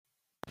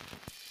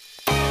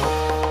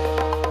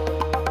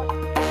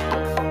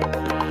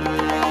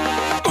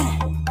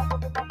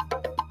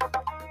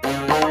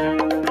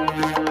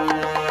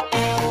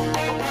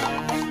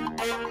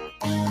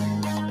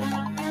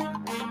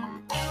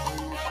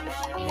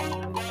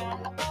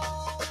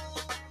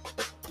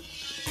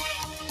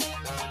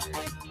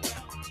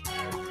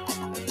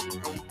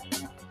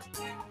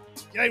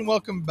and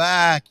welcome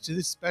back to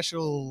this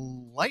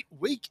special late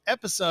week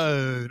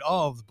episode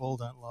of the Ball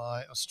Don't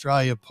Lie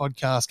Australia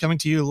podcast, coming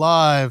to you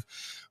live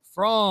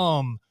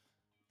from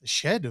the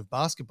shed of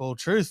basketball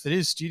truth. It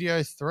is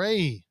Studio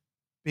 3.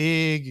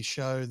 Big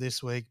show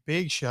this week,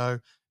 big show.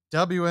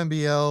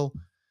 WNBL,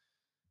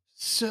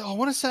 so I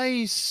want to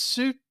say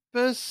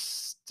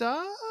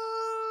superstar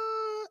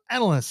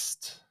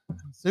analyst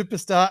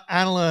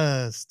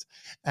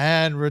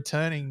and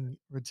returning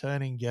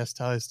guest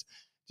host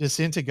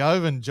Jacinta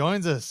Govind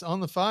joins us on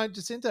the phone.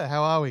 Jacinta,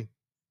 how are we?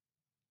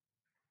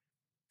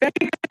 Very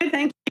good,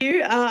 thank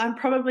you. I'm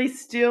probably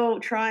still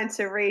trying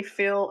to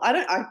refill.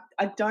 I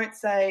can't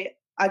say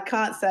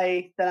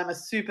that I'm a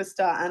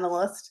superstar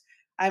analyst.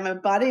 I'm a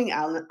budding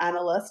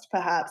analyst,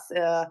 perhaps,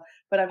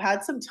 but I've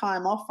had some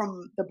time off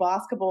from the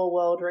basketball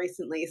world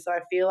recently, so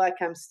I feel like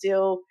I'm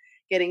still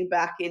getting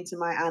back into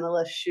my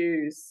analyst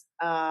shoes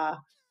for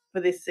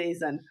this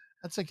season.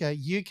 That's okay.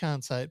 You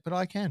can't say it, but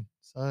I can.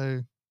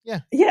 So, yeah.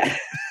 Yeah,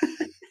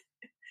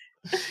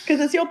 because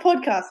it's your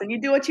podcast and you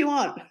do what you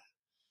want.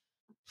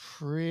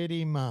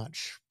 Pretty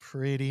much.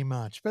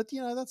 But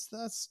that's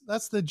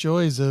the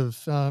joys of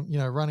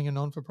running a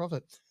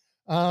non-for-profit.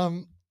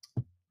 All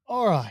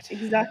right.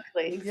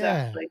 Exactly.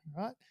 Yeah.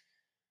 Right.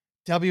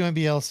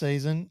 WNBL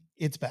season,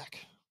 it's back.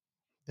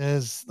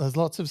 There's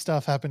lots of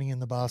stuff happening in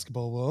the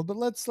basketball world, but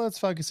let's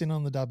focus in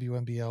on the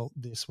WNBL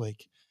this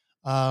week.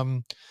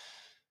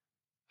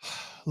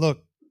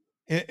 Look,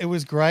 it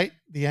was great.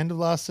 The end of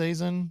last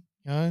season,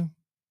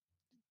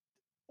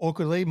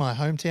 awkwardly, my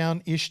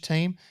hometown-ish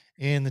team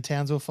in the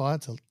Townsville Fire.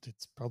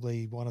 It's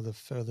probably one of the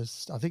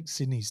furthest. I think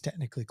Sydney's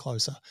technically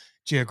closer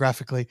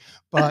geographically,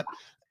 but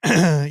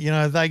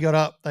they got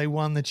up, they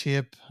won the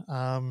chip.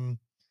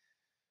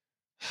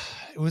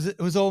 It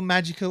was all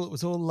magical. It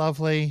was all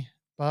lovely,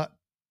 but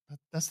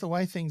that's the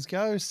way things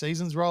go.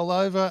 Seasons roll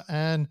over,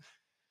 and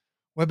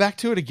we're back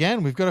to it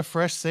again. We've got a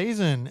fresh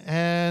season,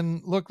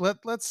 and look,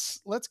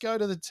 let's go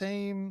to the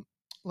team.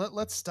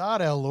 Let's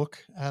start our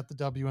look at the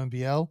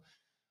WNBL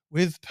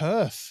with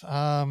Perth.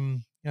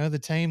 The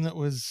team that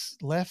was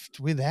left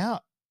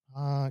without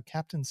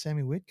Captain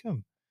Sammy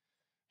Whitcomb.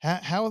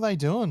 How are they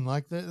doing?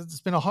 Like,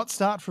 it's been a hot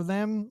start for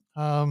them.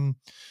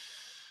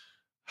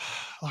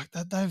 Like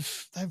that,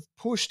 they've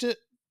pushed the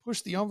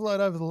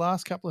envelope over the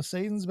last couple of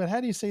seasons. But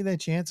how do you see their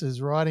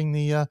chances riding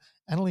the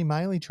Annalie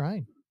Maley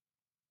train?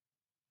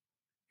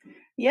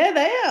 Yeah,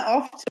 they are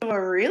off to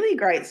a really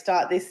great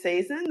start this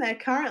season. They're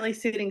currently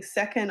sitting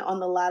second on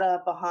the ladder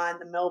behind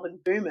the Melbourne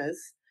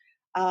Boomers.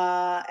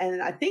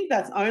 And I think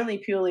that's only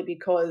purely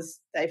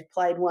because they've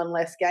played one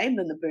less game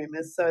than the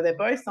Boomers. So they're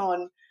both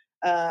on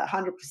a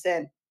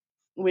 100%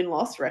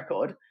 win-loss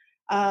record.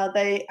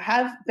 They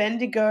have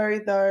Bendigo,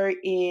 though,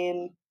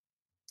 in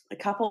a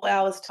couple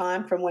hours'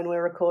 time from when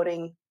we're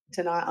recording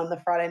tonight on the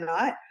Friday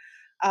night.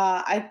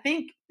 I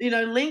think,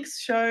 Lynx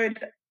showed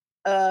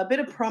a bit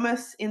of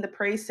promise in the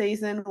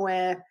preseason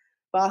where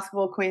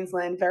Basketball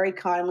Queensland very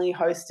kindly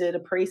hosted a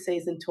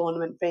preseason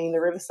tournament being the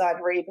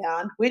Riverside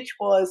Rebound, which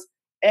was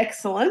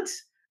excellent,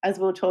 as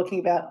we were talking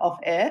about off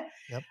air.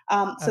 Yep.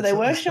 So they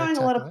were showing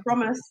a lot of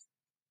promise.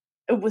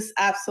 It was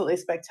absolutely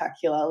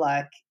spectacular.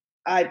 Like,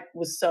 I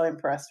was so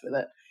impressed with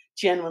it,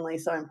 genuinely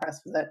so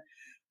impressed with it.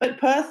 But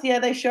Perth, yeah,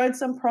 they showed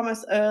some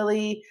promise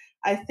early.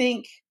 I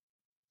think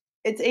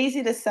it's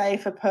easy to say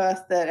for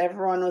Perth that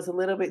everyone was a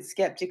little bit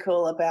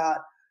skeptical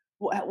about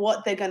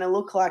what they're going to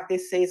look like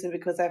this season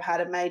because they've had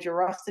a major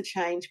roster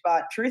change.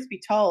 But truth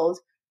be told,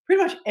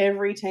 pretty much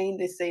every team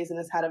this season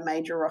has had a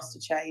major roster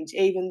change.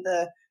 Even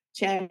the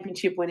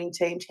championship winning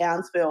team,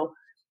 Townsville,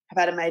 have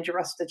had a major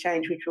roster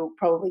change, which we'll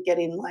probably get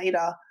in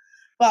later.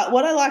 But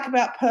what I like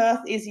about Perth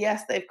is,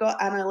 yes, they've got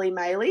Annalie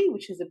Maley,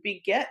 which is a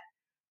big get.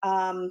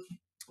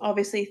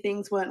 Obviously,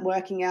 things weren't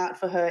working out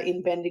for her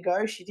in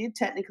Bendigo. She did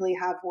technically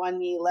have 1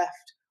 year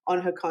left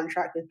on her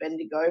contract with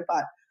Bendigo,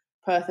 but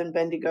Perth and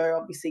Bendigo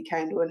obviously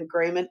came to an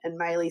agreement, and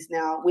Maley's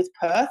now with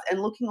Perth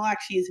and looking like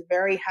she's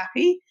very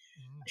happy.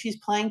 She's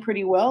playing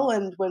pretty well,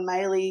 and when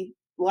Maley,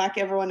 like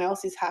everyone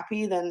else, is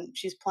happy, then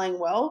she's playing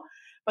well.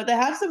 But they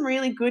have some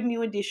really good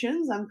new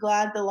additions. I'm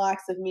glad the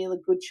likes of Mila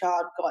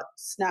Goodchild got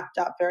snapped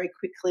up very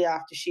quickly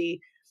after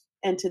she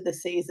entered the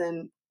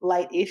season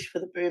late-ish for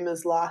the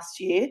Boomers last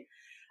year.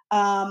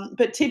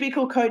 But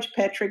typical Coach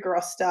Petrick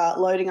roster,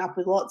 loading up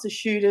with lots of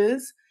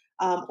shooters,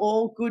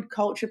 all good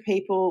culture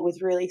people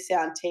with really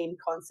sound team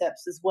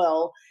concepts as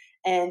well.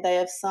 And they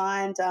have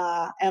signed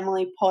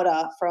Emily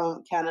Potter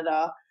from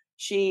Canada.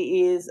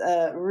 She is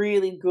a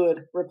really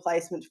good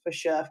replacement for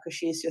Scherf because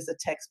she's just a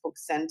textbook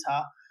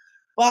center.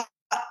 But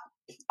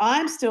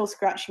I'm still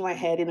scratching my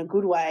head in a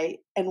good way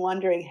and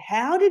wondering,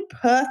 how did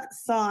Perth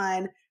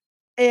sign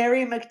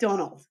Aari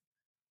McDonald?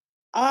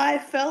 I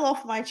fell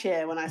off my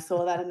chair when I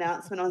saw that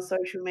announcement on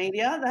social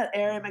media that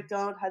Aari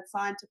McDonald had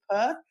signed to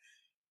Perth.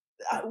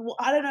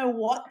 I don't know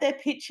what their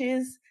pitch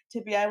is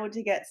to be able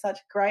to get such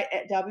great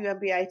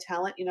WNBA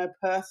talent.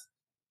 Perth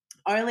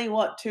only,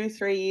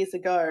 2-3 years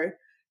ago,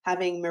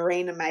 having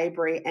Marina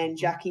Mabrey and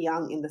Jackie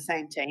Young in the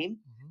same team.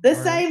 The All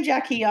right. same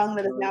Jackie Young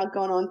that has now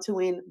gone on to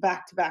win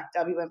back-to-back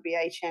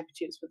WNBA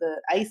championships with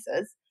the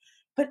Aces.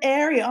 But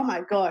Aria, oh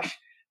my gosh,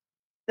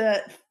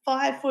 the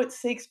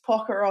 5'6"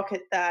 pocket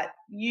rocket that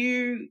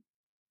you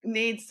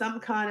need some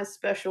kind of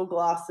special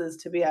glasses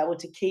to be able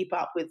to keep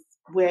up with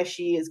where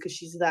she is because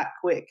she's that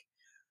quick.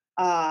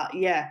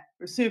 Yeah,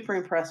 we're super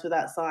impressed with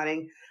that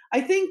signing.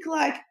 I think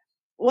like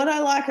what I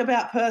like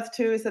about Perth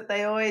too is that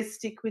they always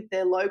stick with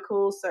their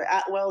locals. So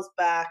Atwell's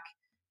back,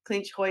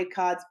 Clinch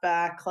Hoycard's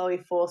back, Chloe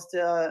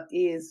Forster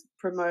is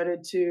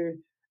promoted to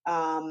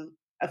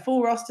a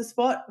full roster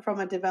spot from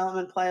a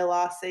development player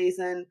last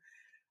season.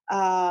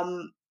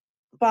 Um,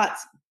 but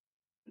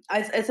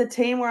it's a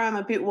team where I'm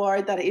a bit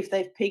worried that if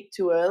they've peaked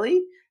too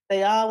early,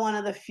 they are one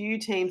of the few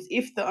teams,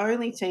 if the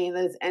only team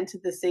that has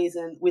entered the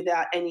season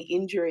without any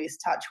injuries,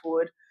 touch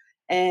wood.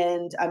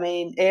 And I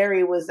mean,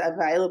 Airy was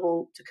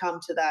available to come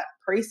to that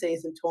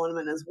preseason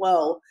tournament as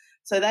well.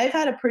 So they've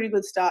had a pretty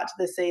good start to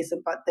the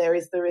season, but there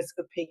is the risk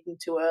of peaking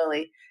too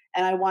early.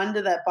 And I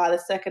wonder that by the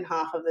second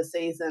half of the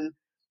season,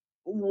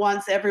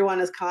 once everyone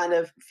has kind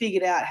of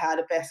figured out how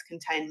to best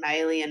contain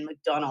Maley and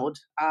McDonald,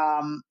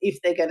 if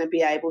they're going to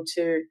be able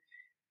to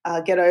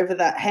get over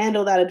that,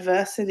 handle that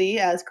adversity,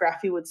 as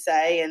Graffy would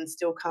say, and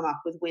still come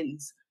up with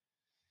wins.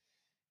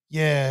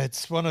 Yeah,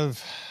 it's one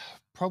of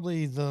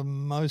probably the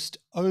most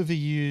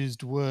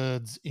overused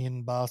words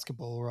in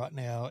basketball right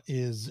now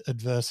is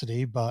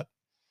adversity, but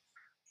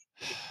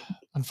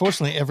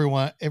unfortunately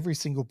every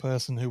single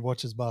person who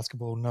watches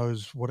basketball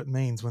knows what it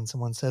means when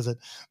someone says it.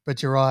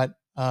 But you're right.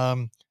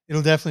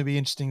 It'll definitely be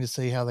interesting to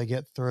see how they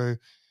get through.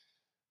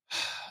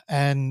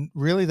 And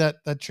really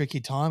that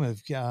tricky time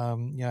of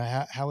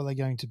how are they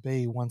going to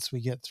be once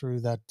we get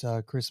through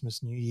that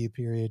Christmas New Year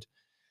period,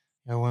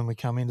 when we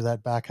come into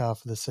that back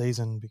half of the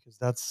season, because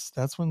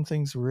that's when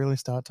things really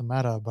start to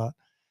matter. But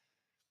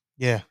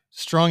yeah,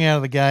 strong out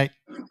of the gate,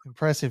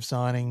 impressive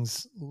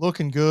signings,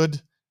 looking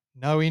good,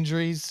 no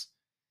injuries.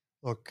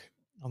 Look,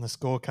 on the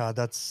scorecard,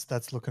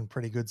 that's looking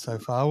pretty good so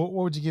far. What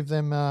would you give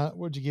them? What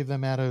would you give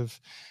them out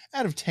of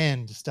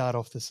 10 to start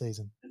off the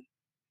season?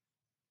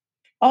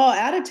 Oh,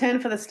 out of 10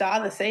 for the start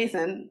of the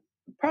season,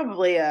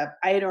 probably a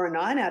 8 or a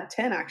 9 out of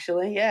 10,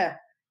 actually. Yeah.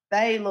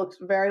 They looked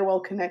very well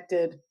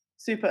connected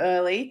super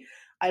early.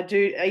 I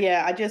do,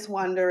 yeah, I just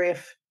wonder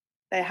if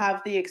they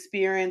have the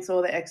experience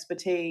or the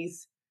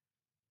expertise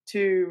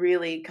to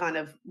really kind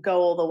of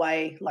go all the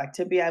way, like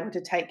to be able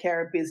to take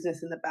care of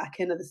business in the back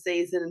end of the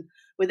season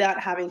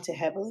without having to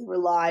heavily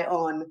rely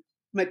on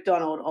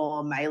McDonald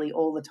or Maley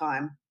all the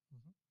time.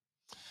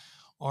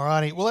 All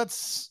righty. Well,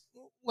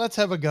 let's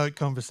have a goat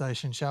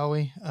conversation, shall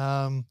we?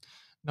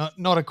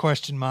 Not a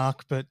question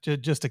mark, but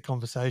just a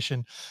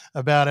conversation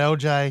about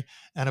LJ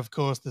and, of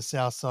course, the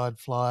Southside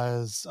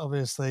Flyers.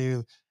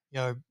 Obviously,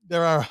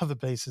 there are other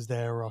pieces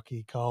there,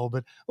 Rocky Cole.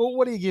 But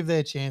what do you give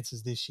their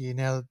chances this year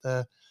now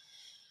that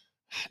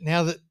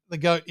the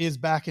goat is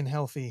back and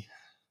healthy?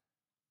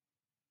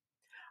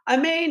 I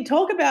mean,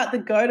 talk about the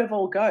goat of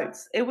all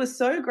goats. It was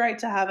so great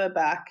to have her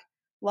back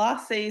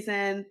last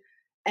season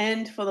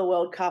and for the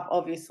World Cup,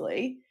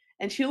 obviously.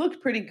 And she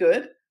looked pretty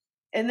good.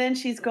 And then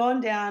she's gone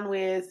down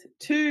with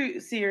two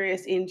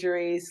serious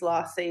injuries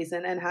last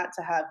season and had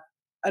to have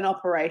an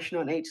operation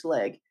on each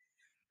leg.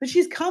 But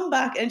she's come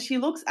back and she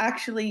looks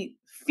actually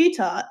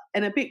fitter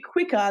and a bit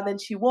quicker than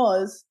she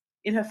was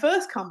in her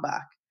first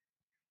comeback.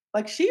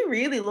 Like, she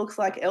really looks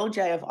like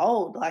LJ of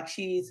old. Like,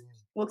 she's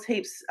looks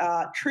heaps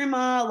trimmer,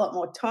 a lot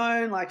more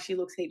tone. Like, she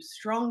looks heaps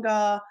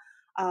stronger.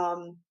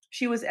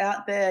 She was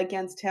out there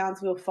against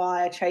Townsville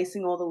Fire,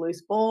 chasing all the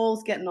loose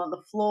balls, getting on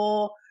the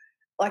floor.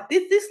 Like,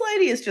 this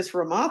lady is just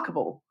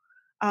remarkable.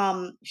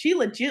 She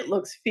legit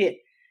looks fit.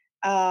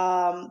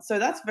 So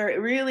that's very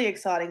really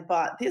exciting.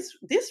 But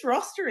this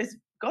roster has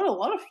got a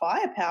lot of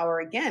firepower.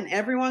 Again,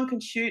 everyone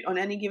can shoot on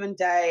any given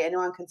day.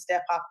 Anyone can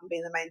step up and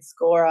be the main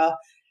scorer.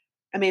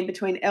 I mean,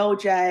 between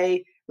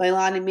LJ,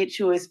 Leilani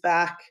Mitchell is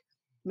back,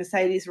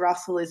 Mercedes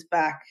Russell is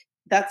back.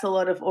 That's a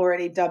lot of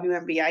already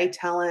WNBA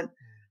talent.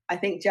 I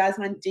think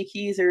Jasmine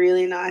Dickey is a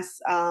really nice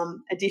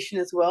addition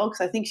as well,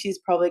 because I think she's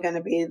probably going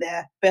to be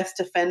their best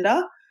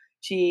defender.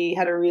 She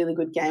had a really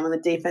good game on the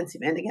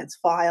defensive end against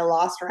Fire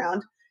last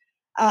round.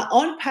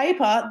 On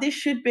paper, this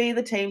should be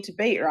the team to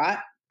beat, right?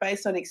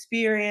 Based on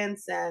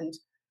experience and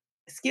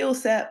skill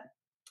set.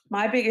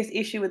 My biggest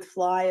issue with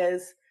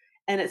Flyers,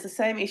 and it's the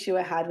same issue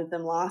I had with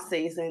them last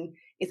season,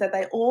 is that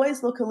they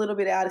always look a little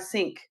bit out of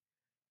sync.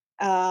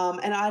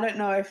 And I don't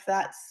know if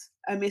that's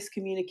a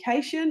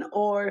miscommunication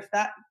or if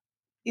that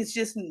is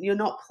just you're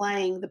not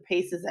playing the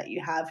pieces that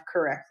you have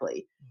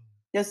correctly.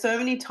 There's so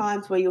many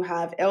times where you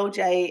have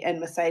LJ and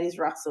Mercedes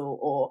Russell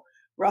or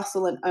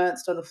Russell and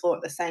Ernst on the floor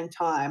at the same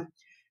time.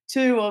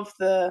 Two of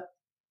the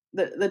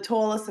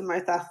tallest and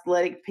most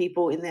athletic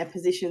people in their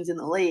positions in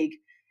the league.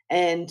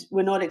 And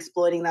we're not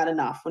exploiting that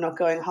enough. We're not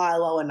going high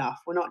low enough.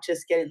 We're not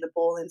just getting the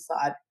ball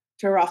inside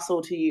to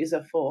Russell to use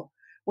her for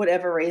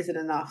whatever reason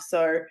enough.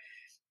 So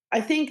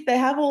I think they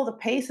have all the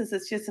pieces.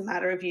 It's just a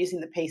matter of using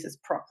the pieces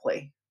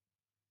properly.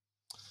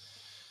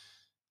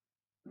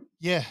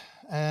 Yeah,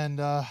 and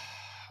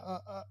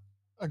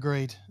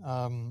Agreed.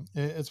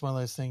 It's one of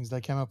those things.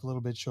 They came up a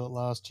little bit short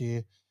last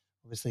year.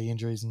 Obviously,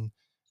 injuries and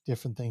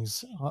different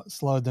things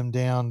slowed them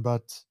down,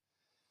 but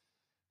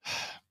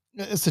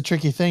it's a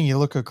tricky thing. You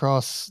look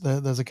across.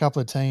 There's a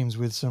couple of teams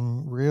with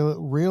some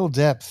real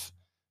depth,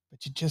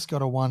 but you just got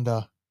to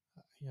wonder,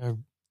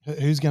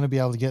 who's going to be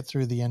able to get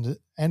through the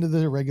end of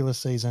the regular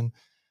season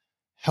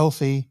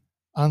healthy,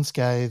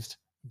 unscathed,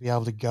 be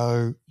able to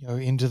go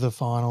into the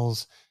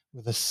finals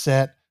with a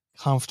set,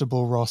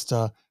 comfortable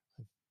roster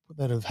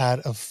that have had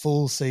a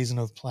full season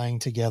of playing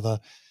together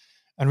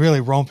and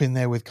really romp in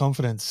there with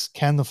confidence.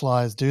 Can the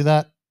Flyers do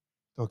that?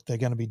 Look, they're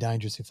going to be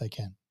dangerous if they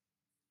can.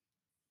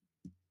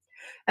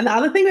 And the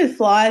other thing with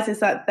Flyers is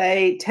that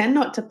they tend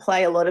not to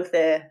play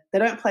they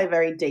don't play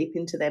very deep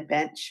into their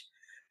bench.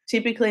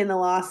 Typically in the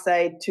last,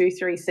 say,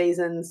 2-3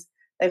 seasons,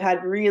 they've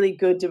had really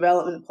good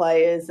development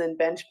players and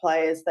bench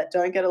players that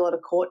don't get a lot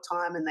of court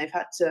time and they've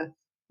had to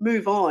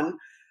move on.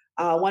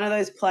 One of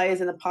those players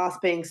in the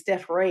past being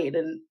Steph Reed,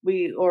 and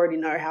we already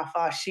know how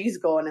far she's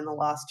gone in the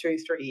last 2-3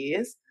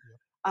 years.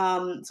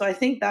 So I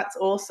think that's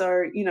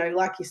also,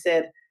 like you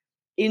said,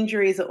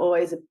 injuries are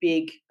always a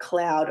big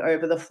cloud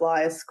over the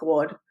Flyers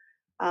squad.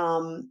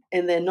 And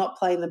they're not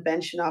playing the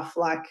bench enough.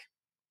 Like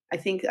I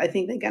think they're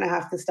going to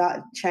have to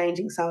start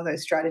changing some of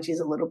those strategies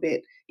a little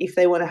bit if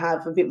they want to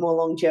have a bit more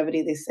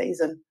longevity this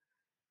season.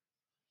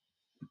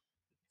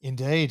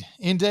 Indeed.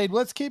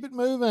 Let's keep it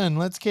moving.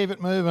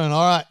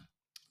 All right,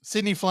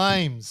 Sydney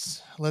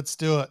Flames. Let's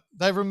do it.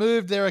 They've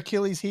removed their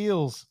Achilles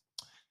heels,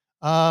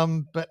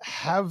 but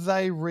have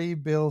they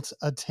rebuilt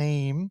a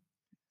team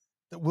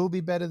that will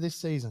be better this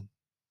season?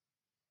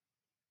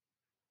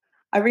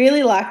 I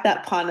really like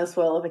that pun as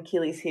well of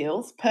Achilles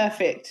heels.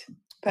 Perfect.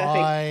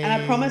 And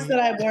I promise that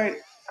I won't.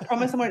 I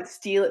promise I won't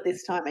steal it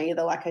this time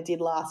either, like I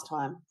did last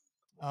time.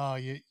 Oh,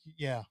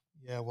 yeah.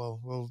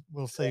 Well,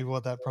 we'll see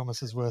what that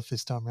promise is worth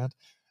this time around.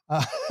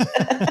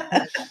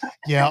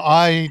 Yeah,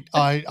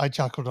 I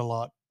chuckled a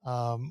lot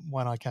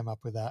when I came up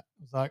with that.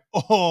 I was like,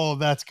 oh,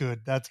 that's good.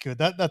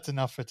 That's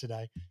enough for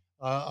today.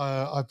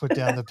 I put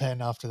down the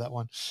pen after that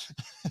one.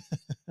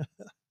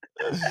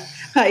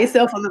 Pat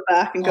yourself on the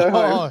back and go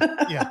home.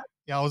 Yeah,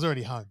 I was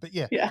already home, but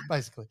yeah.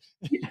 Basically.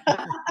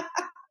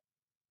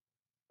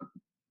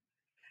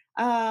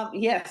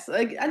 Yes,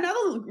 like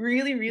another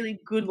really, really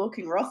good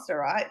looking roster,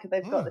 right? Because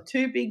they've got the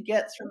two big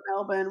gets from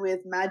Melbourne with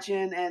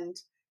Madgen and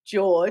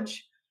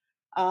George.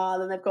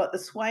 Then they've got the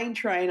Swain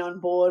train on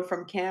board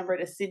from Canberra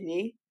to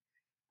Sydney.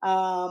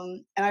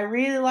 And I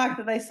really like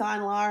that they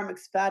signed Lara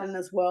McSpadden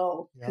as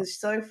well, because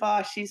so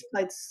far she's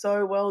played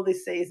so well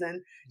this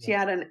season. She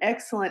had an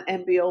excellent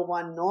NBL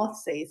 1 North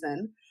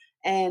season.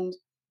 And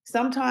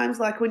sometimes,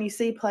 like when you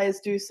see players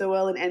do so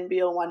well in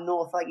NBL 1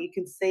 North, like you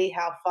can see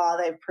how far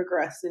they've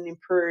progressed and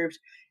improved,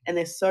 and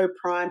they're so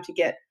primed to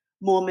get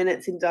more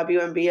minutes in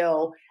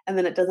WNBL, and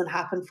then it doesn't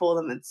happen for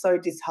them. It's so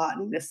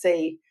disheartening to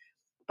see.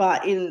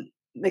 But in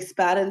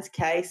McSpadden's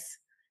case,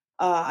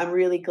 I'm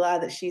really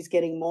glad that she's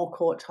getting more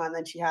court time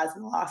than she has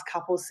in the last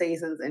couple of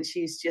seasons, and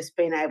she's just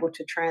been able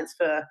to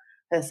transfer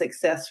her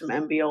success from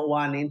NBL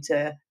 1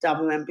 into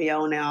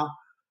WNBL now.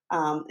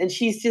 And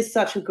she's just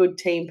such a good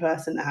team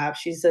person to have.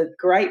 She's a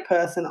great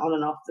person on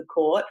and off the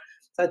court.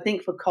 So I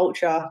think for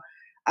culture,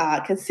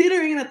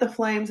 considering that the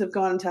Flames have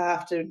gone to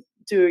have to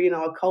do,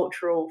 a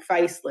cultural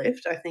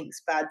facelift, I think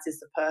Spads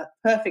is the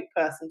perfect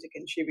person to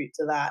contribute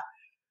to that.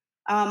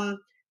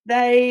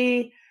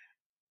 They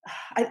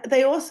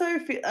also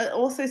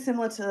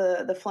similar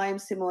to the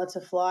Flames, similar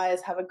to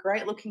Flyers, have a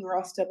great looking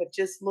roster, but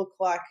just look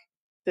like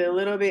they're a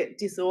little bit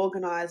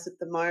disorganized at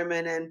the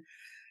moment. And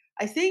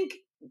I think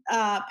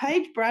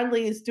Paige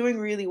Bradley is doing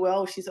really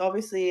well. She's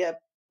obviously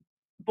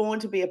born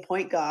to be a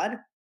point guard.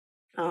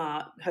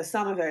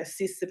 Some of her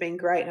assists have been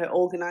great, her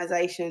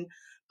organization,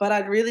 but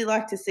I'd really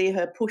like to see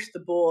her push the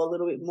ball a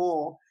little bit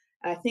more.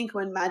 And I think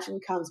when Madgen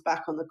comes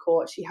back on the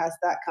court, she has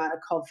that kind of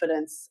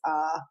confidence,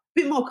 a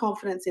bit more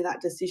confidence in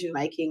that decision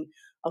making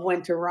of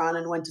when to run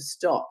and when to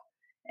stop.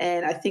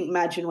 And I think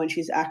Madgen, when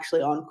she's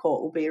actually on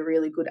court, will be a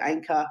really good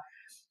anchor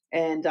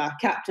and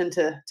captain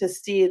to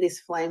steer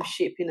this Flame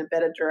ship in a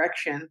better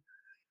direction.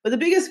 But the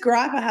biggest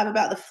gripe I have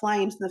about the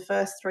Flames in the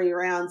first 3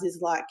 rounds is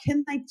like,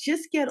 can they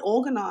just get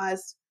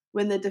organized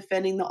when they're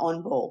defending the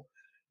on ball?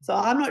 So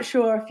I'm not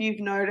sure if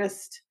you've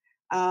noticed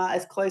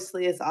as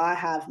closely as I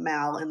have,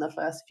 Mal, in the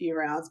first few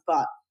rounds,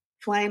 but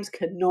Flames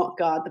could not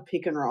guard the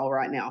pick and roll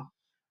right now.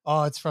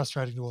 Oh, it's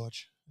frustrating to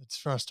watch.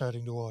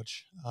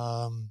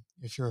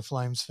 If you're a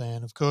Flames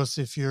fan, of course,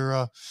 if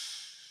you're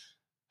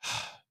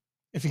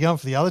going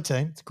for the other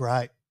team, it's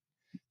great.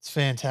 It's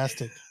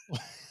fantastic.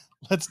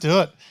 Let's do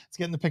it. Let's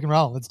get in the pick and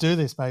roll. Let's do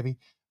this, baby.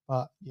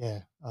 But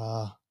yeah,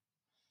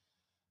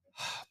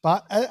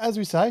 but as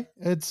we say,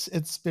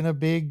 it's been a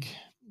big.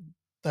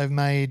 They've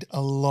made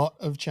a lot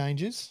of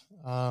changes.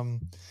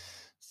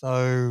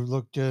 So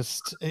look,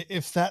 just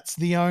if that's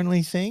the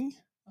only thing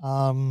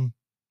that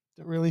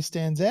really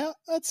stands out,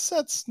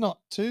 that's not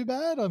too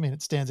bad. I mean,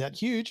 it stands out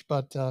huge,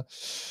 but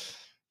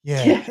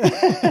yeah.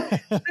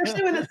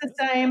 Especially when it's the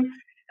same.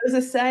 It was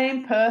the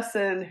same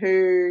person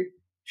who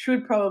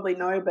should probably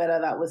know better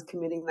that was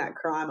committing that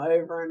crime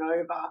over and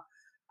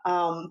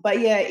over. But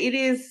yeah, it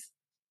is.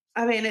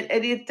 I mean,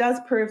 it does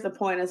prove the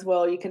point as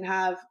well. You can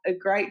have a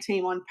great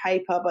team on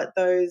paper, but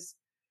those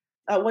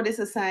what is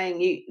the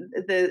saying?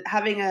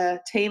 Having a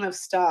team of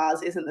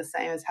stars isn't the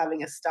same as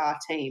having a star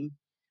team.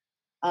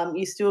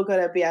 You still got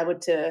to be able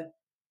to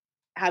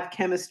have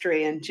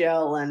chemistry and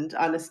gel and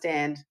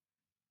understand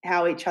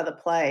how each other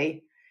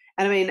play.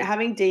 And I mean,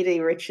 having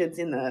DD Richards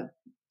in the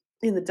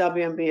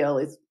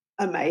WNBL is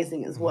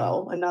amazing as Mhm.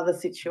 well. Another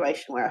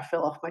situation where I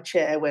fell off my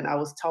chair when I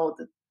was told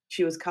that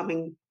she was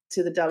coming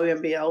to the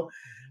WNBL. Mhm.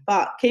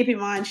 But keep in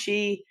mind,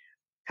 she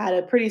had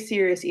a pretty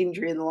serious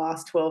injury in the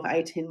last 12,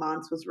 18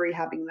 months, was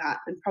rehabbing that,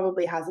 and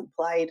probably hasn't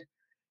played.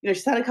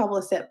 She's had a couple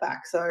of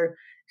setbacks, so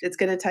it's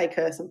going to take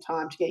her some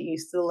time to get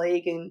used to the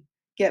league and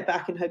get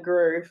back in her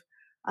groove.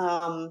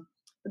 But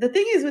the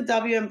thing is with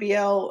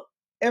WNBL,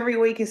 every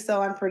week is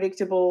so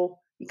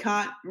unpredictable. You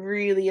can't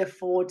really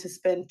afford to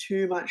spend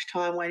too much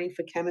time waiting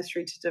for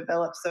chemistry to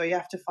develop. So you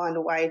have to find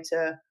a way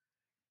to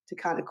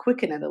kind of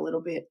quicken it a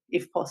little bit,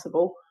 if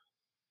possible.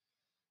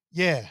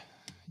 Yeah,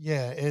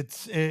 yeah,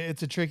 it's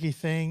a tricky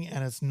thing,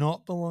 and it's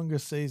not the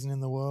longest season in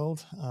the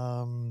world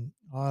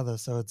either.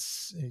 So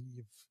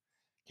you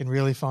can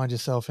really find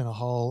yourself in a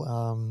hole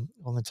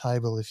on the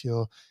table if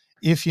you're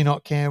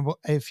not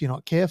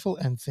careful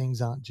and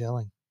things aren't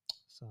gelling.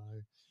 So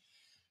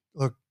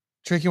look,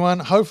 tricky one.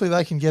 Hopefully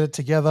they can get it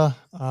together.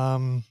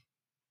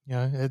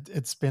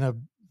 It's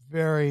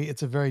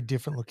a very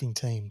different looking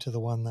team to the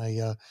one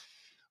they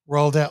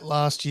rolled out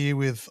last year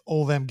with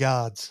all them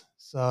guards.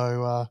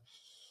 So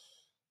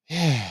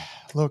yeah,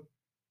 look,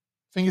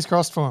 fingers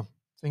crossed for them.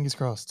 Fingers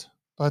crossed.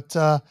 But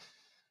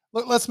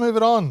look, let's move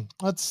it on.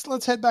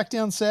 Let's head back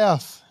down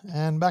south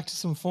and back to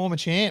some former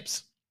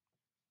champs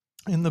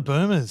in the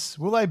Boomers.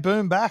 Will they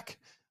boom back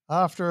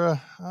after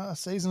a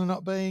season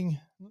of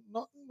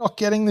not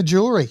getting the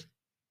jewelry?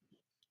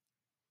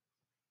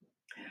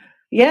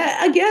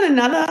 Yeah, again,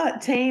 another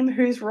team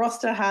whose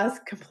roster has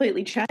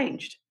completely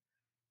changed.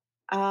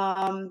 They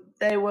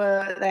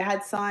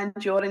had signed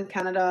Jordan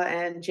Canada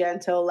and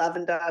Jantel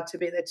Lavender to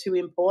be their two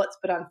imports,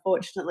 but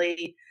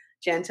unfortunately,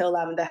 Jantel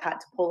Lavender had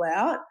to pull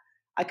out.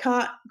 I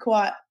can't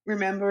quite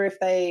remember if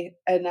they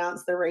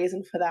announced the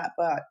reason for that,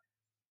 but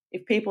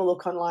if people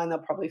look online, they'll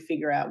probably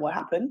figure out what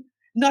happened.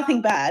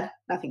 Nothing bad,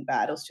 nothing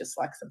bad. It was just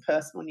like some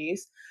personal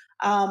news.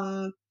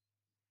 Um,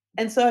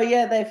 and so,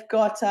 yeah, they've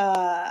got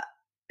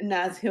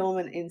Naz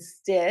Hillman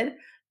instead.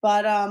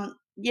 But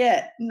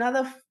yeah,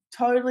 another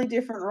totally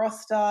different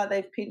roster.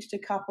 They've pinched a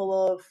couple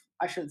of,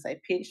 I shouldn't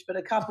say pinched, but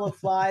a couple of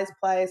Flyers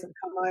players have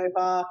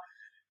come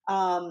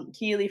over.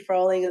 Keely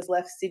Froling has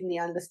left Sydney,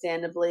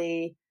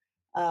 understandably.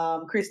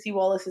 Christy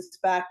Wallace is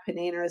back.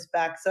 Panina is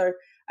back. So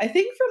I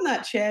think from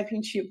that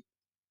championship,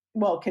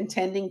 well,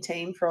 contending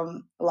team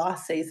from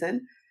last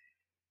season,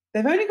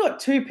 they've only got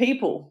two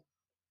people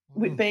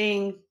with Mm.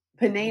 being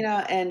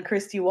Panina and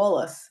Christy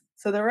Wallace.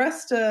 So the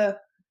rest are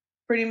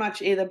pretty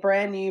much either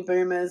brand new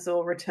boomers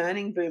or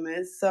returning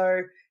boomers.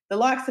 So the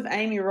likes of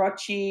Amy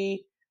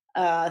Rochi,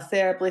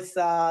 Sarah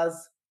Blissars,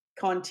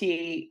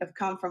 Conti have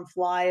come from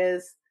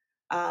Flyers.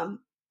 Um,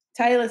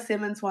 Taylor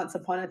Simmons, once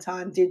upon a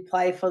time, did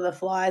play for the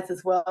Flyers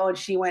as well, and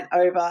she went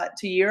over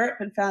to Europe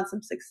and found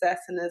some success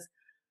and has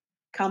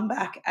come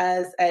back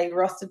as a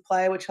rostered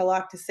player, which I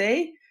like to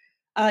see.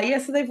 Yeah,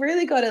 so they've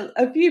really got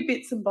a few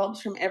bits and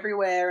bobs from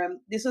everywhere. And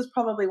this was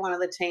probably one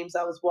of the teams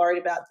I was worried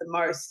about the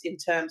most in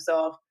terms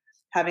of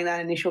having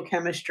that initial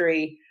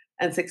chemistry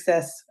and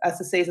success as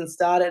the season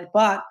started.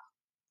 But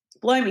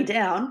blow me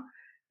down,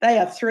 they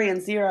are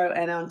 3-0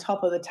 and on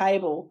top of the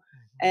table.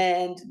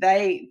 Mhm.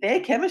 And their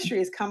chemistry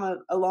has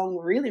come along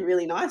really,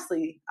 really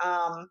nicely.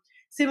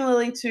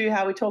 Similarly to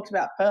how we talked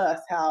about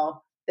Perth,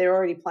 how they're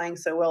already playing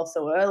so well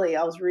so early.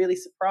 I was really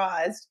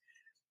surprised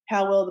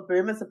how well the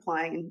Boomers are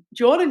playing. And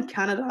Jordan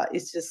Canada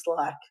is just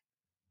like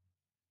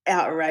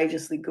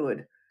outrageously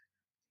good.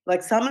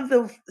 Like some of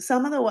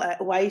the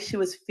way she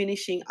was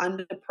finishing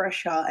under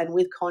pressure and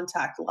with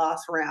contact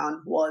last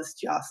round was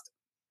just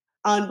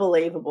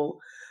unbelievable.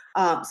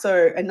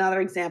 So another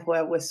example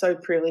where we're so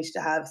privileged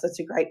to have such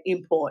a great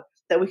import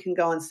that we can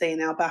go and see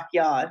in our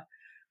backyard.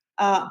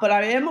 But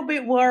I am a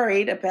bit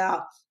worried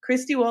about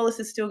Christy Wallace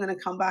is still going to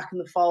come back in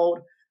the fold.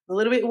 I'm a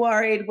little bit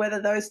worried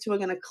whether those two are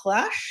going to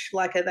clash.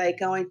 Like, are they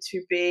going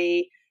to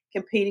be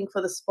competing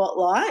for the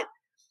spotlight,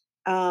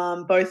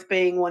 both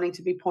being wanting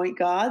to be point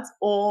guards,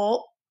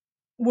 or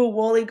will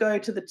Wally go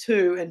to the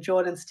two and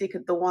Jordan stick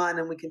at the one,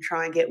 and we can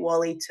try and get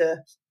Wally to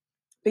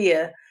be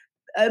a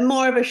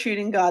more of a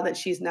shooting guard that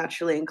she's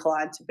naturally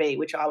inclined to be,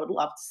 which I would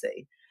love to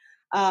see.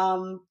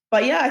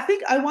 But yeah,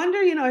 I wonder,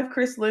 if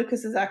Chris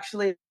Lucas has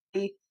actually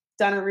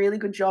done a really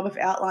good job of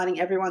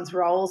outlining everyone's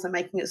roles and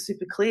making it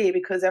super clear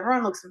because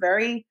everyone looks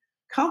very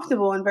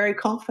comfortable and very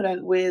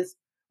confident with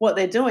what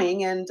they're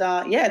doing. And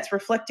yeah, it's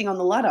reflecting on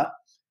the ladder.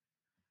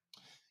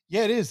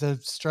 Yeah, it is.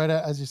 They've straight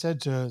out, as you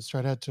said,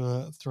 straight out to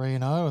a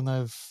 3-0, and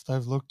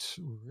they've looked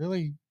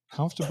really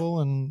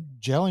comfortable and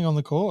gelling on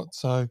the court.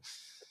 So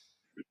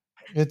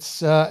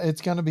it's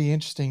going to be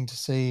interesting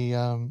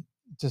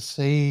to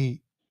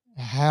see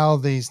how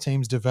these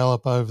teams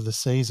develop over the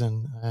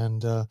season,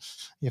 and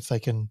if they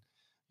can,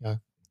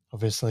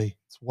 obviously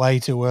it's way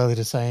too early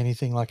to say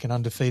anything like an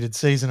undefeated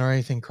season or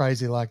anything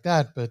crazy like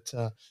that. But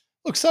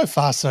look, so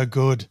far so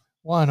good.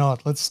 Why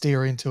not? Let's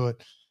steer into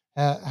it.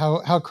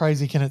 How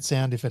crazy can it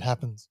sound if it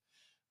happens?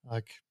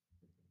 Like,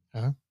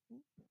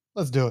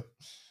 let's do it.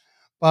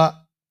 But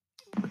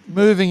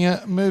moving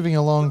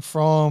along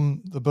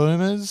from the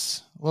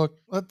Boomers, look,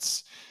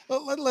 let's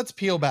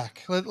peel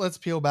back. Let's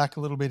peel back a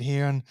little bit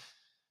here. And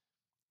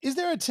is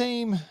there a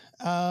team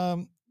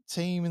in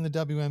the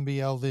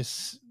WNBL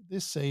this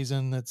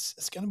season that's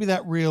it's going to be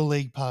that real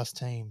league pass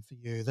team for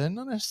you? They're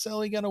not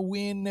necessarily going to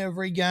win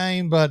every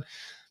game, but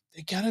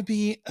they're going to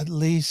be at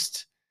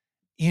least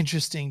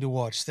interesting to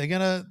watch. They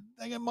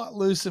might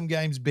lose some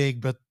games big,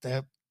 but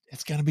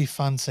it's going to be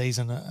fun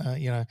season.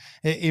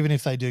 Even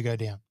if they do go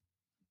down.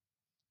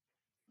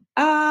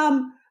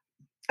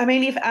 I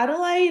mean, if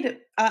Adelaide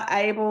are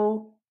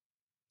able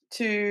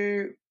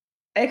to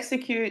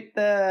execute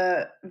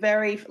the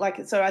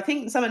so I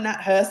think some of Nat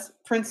Hurst's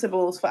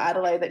principles for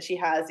Adelaide that she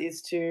has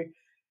is to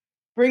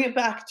bring it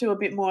back to a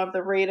bit more of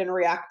the read and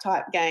react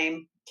type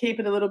game,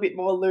 keep it a little bit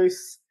more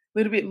loose, a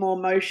little bit more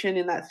motion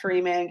in that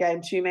 3-man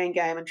game, 2-man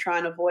game, and try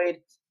and avoid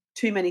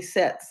too many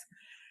sets.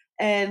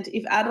 And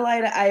if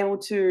Adelaide are able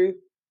to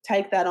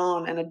take that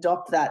on and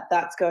adopt that,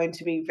 that's going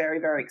to be very,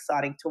 very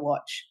exciting to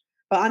watch.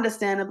 But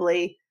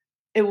understandably,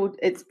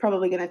 it's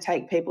probably going to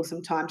take people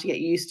some time to get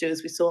used to,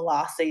 as we saw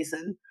last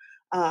season.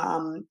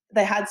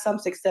 They had some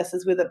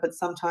successes with it, but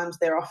sometimes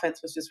their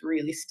offense was just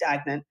really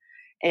stagnant.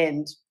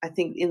 And I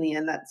think in the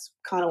end, that's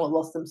kind of what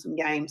lost them some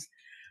games.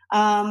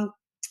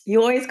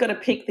 You always got to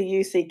pick the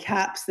UC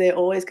Caps. They're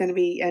always going to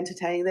be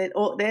entertaining.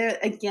 They're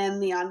again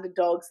the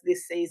underdogs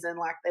this season,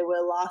 like they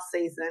were last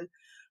season.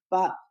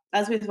 But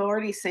as we've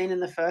already seen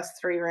in the first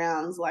 3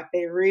 rounds, like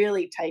they're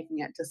really taking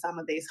it to some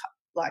of these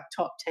like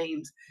top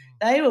teams.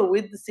 They were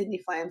with the Sydney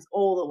Flames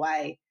all the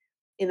way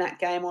in that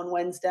game on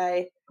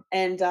Wednesday,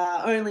 and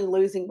only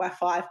losing by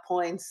 5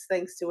 points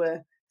thanks to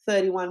a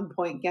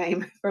 31-point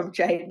game from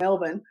Jade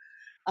Melbourne.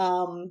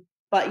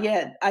 But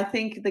yeah, I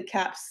think the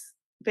Caps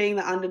being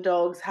the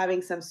underdogs,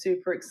 having some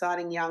super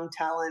exciting young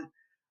talent,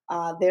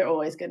 they're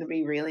always going to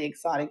be really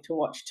exciting to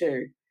watch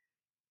too.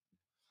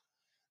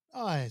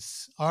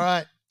 Nice. All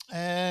right.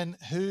 And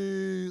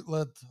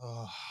look,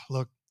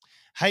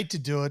 hate to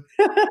do it,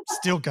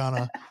 still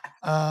gonna.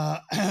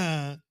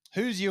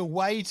 Who's your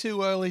way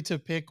too early to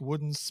pick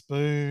wooden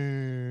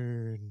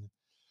spoon?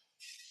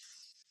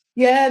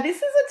 Yeah, this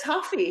is a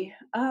toughie.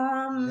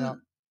 Yeah.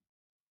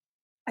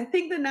 I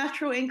think the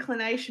natural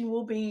inclination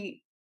will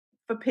be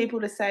for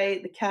people to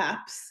say the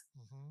Caps.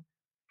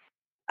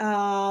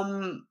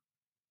 Um,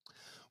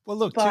 Well,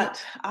 look,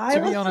 but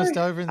to be honest,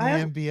 over in the I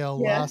also,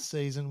 NBL yeah, last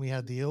season, we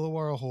had the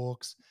Illawarra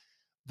Hawks.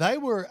 They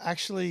were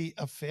actually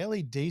a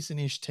fairly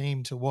decent-ish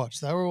team to watch.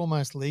 They were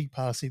almost league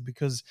passy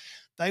because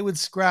they would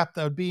scrap.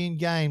 They would be in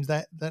games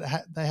they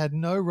had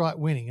no right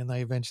winning, and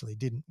they eventually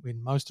didn't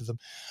win most of them.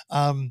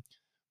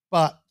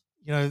 But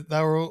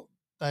they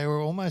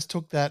were almost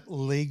took that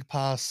league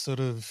pass sort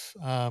of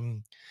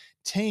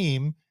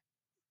team,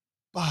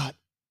 but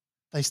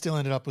they still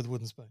ended up with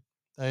wooden spoon.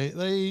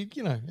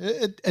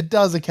 It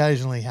does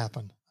occasionally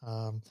happen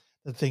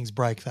that things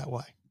break that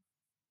way.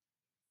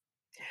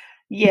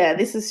 yeah,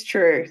 this is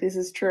true. This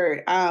is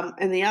true.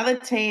 And the other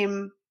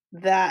team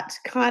that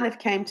kind of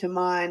came to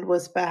mind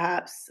was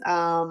perhaps,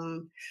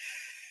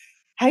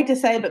 hate to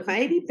say, but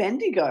maybe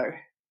Bendigo.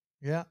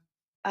 Yeah,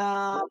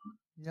 Um,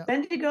 yeah.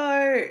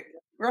 Bendigo,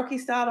 rocky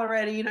start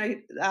already.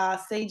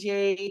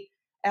 CG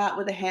out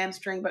with a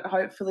hamstring, but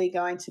hopefully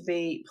going to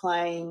be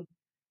playing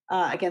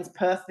against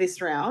Perth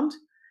this round.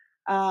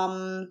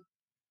 Um,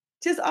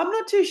 just I'm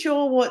not too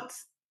sure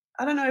what's.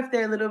 I don't know if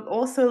they're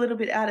a little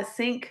bit out of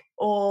sync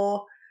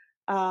or.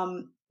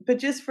 But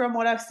just from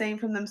what I've seen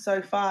from them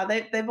so far,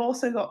 they've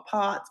also got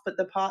parts, but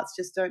the parts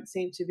just don't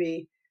seem to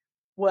be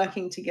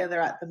working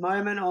together at the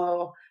moment,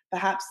 or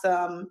perhaps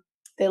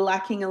they're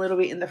lacking a little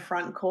bit in the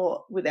front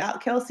court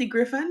without Kelsey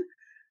Griffin.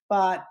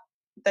 But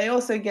they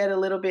also get a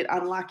little bit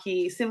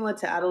unlucky, similar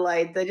to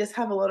Adelaide. They just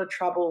have a lot of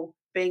trouble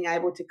being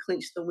able to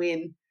clinch the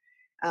win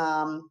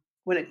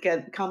when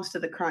it comes to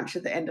the crunch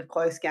at the end of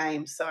close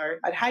games. So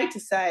I'd hate to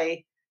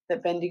say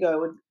that Bendigo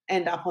would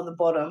end up on the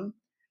bottom,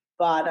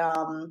 but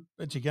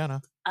But you're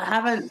gonna. I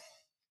haven't.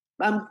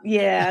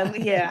 Yeah,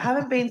 I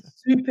haven't been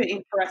super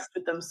impressed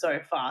with them so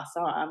far,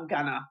 so I'm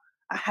gonna.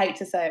 I hate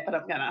to say it, but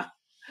I'm gonna.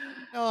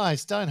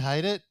 Nice. Don't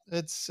hate it.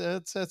 Let's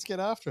get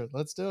after it.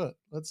 Let's do it.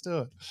 Let's do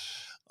it.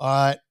 All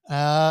right.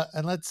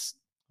 And let's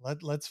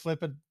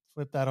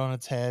flip that on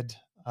its head.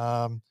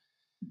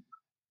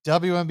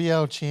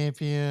 WNBL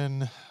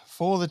champion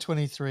for the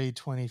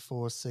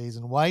 23-24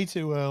 season. Way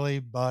too early,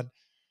 but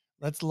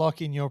let's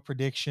lock in your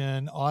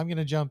prediction. I'm going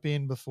to jump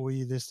in before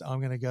you this. I'm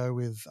going to go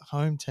with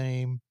home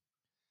team.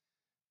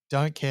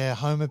 Don't care.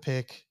 Homer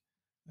pick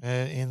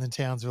in the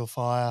Townsville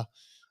Fire.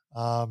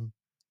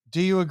 Do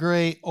you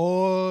agree,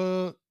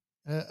 or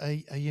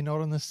are you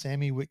not on the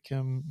Sammy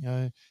Whitcomb,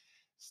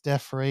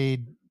 Steph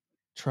Reed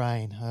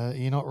train?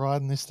 You're not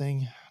riding this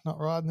thing, not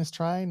riding this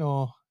train,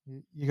 or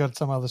you got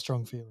some other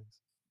strong feelings?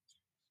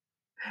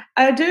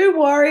 I do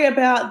worry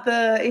about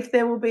if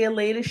there will be a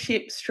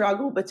leadership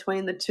struggle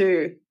between the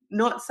two.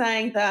 Not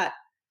saying that,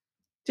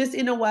 just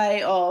in a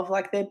way of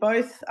like they're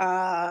both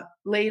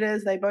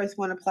leaders, they both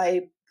want to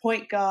play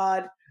point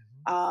guard.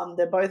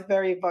 They're both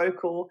very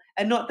vocal,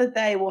 and not that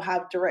they will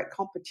have direct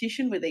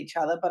competition with each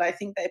other, but I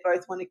think they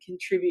both want to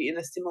contribute in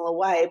a similar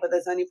way. But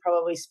there's only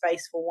probably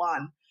space for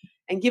one.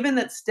 And given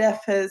that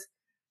Steph has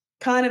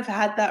kind of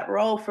had that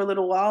role for a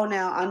little while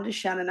now under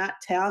Shannon at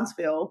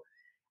Townsville,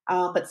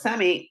 but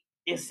Sammy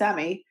is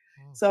Sammy.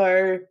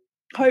 So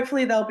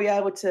hopefully they'll be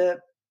able to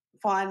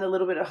find a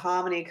little bit of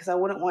harmony, because I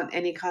wouldn't want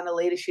any kind of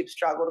leadership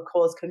struggle to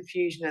cause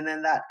confusion and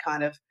then that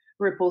kind of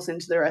ripples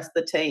into the rest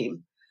of the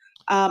team.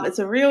 It's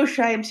a real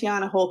shame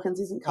Tiana Hawkins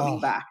isn't coming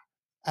back.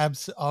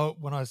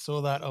 When I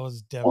saw that, I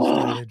was Oh,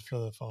 devastated for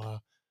the Fire.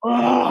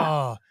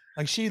 oh.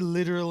 Like she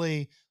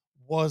literally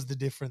was the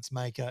difference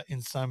maker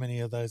in so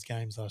many of those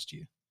games last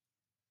year.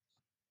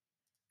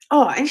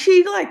 Oh, and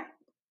she like,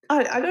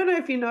 I don't know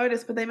if you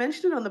noticed, but they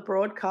mentioned it on the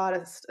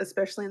broadcast,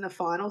 especially in the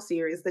final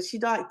series, that she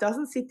like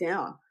doesn't sit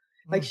down.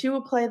 Like she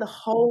will play the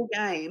whole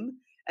game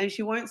and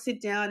she won't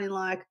sit down in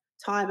like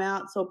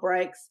timeouts or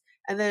breaks.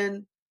 And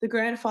then the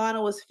grand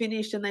final was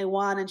finished and they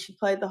won and she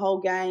played the whole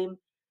game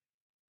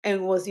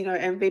and was,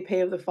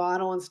 MVP of the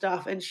final and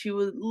stuff. And she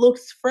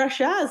looked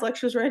fresh as like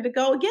she was ready to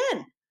go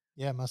again.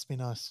 Yeah, must be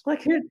nice.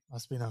 Like who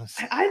Must be nice.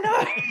 I know.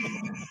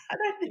 I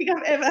don't think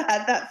I've ever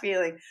had that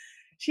feeling.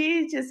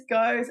 She just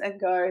goes and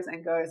goes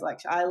and goes. Like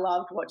I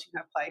loved watching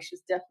her play.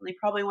 She's definitely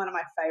probably one of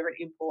my favorite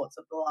imports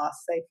of the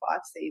last, say, 5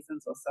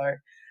 seasons or so.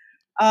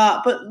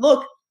 But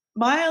look,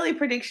 my early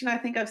prediction, I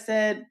think I've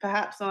said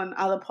perhaps on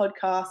other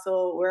podcasts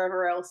or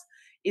wherever else,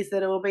 is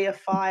that it will be a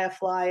Fire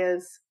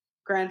Flyers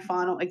grand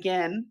final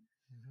again.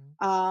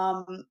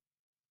 And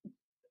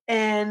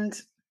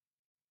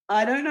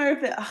I don't know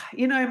if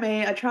you know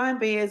me, I try and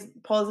be as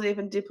positive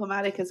and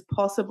diplomatic as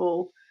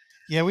possible.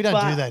 Yeah, we don't do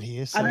But that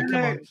here, I so don't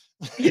come know. on.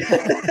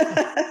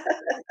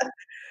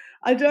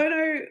 I don't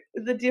know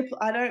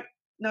I don't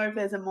know if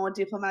there's a more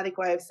diplomatic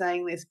way of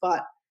saying this,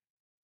 but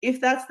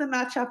if that's the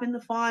matchup in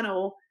the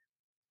final,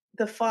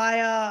 the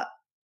Fire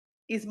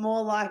is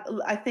more like,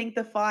 I think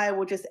the Fire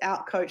will just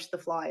outcoach the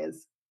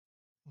Flyers.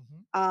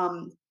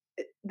 Um,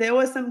 there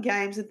were some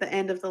games at the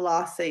end of the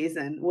last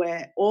season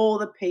where all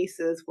the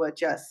pieces were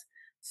just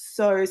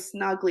so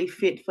snugly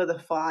fit for the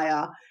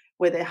Fire,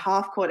 where their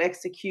half court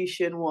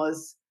execution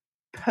was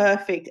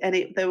perfect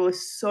and they were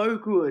so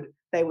good,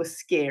 they were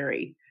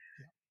scary.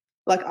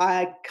 Like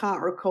I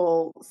can't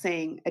recall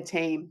seeing a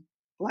team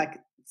like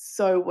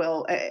so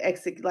well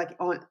like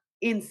on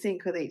in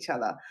sync with each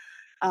other.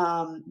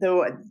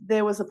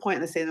 There was a point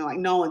in the season like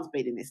no one's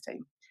beating this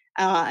team,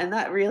 and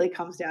that really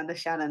comes down to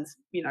Shannon's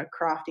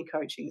crafty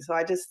coaching. So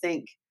I just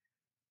think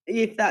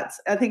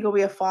I think it'll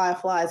be a Fire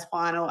Flyers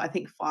final. I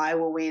think Fire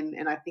will win,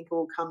 and I think it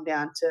will come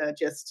down to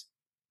just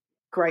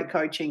great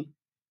coaching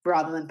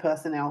rather than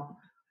personnel.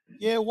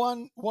 Yeah,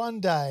 one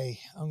day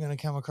I'm going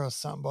to come across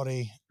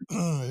somebody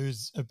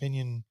whose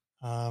opinion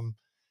that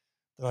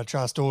I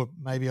trust, or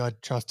maybe I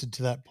trusted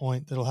to that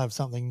point, that'll have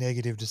something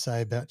negative to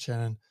say about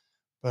Shannon.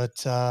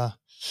 But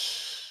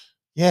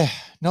yeah,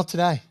 not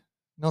today.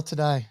 Not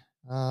today.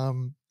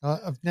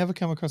 I've never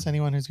come across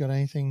anyone who's got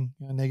anything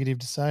negative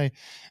to say,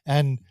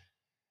 and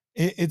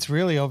it's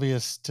really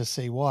obvious to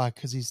see why,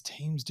 because his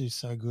teams do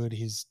so good.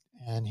 His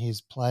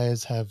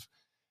players have,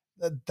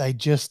 they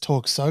just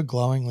talk so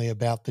glowingly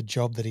about the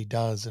job that he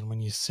does, and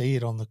when you see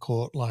it on the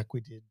court, like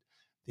we did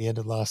the end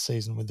of last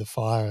season with the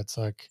Fire, it's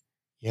like,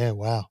 yeah,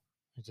 wow,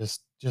 it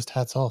just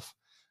hats off.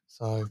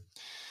 So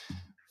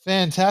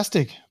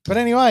fantastic. But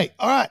anyway,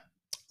 all right,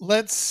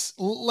 let's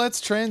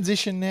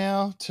transition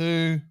now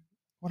to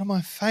one of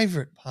my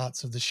favorite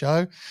parts of the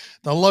show,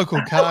 the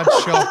local card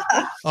shop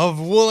of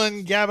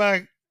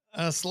Woolloongabba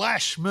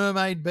 /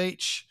 Mermaid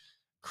Beach,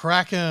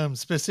 Crackham,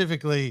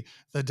 specifically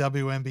the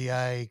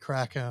WNBA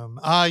Crackham.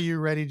 Are you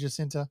ready,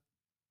 Jacinta?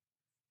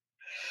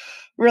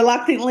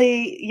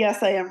 Reluctantly,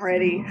 yes, I am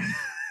ready.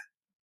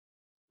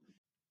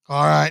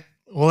 All right.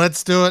 Well,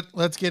 let's do it.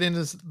 Let's get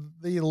into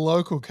the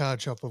local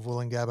card shop of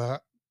Woolloongabba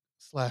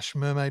 /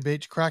 Mermaid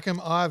Beach, Crackham.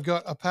 I've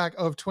got a pack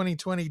of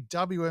 2020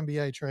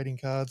 WNBA trading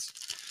cards.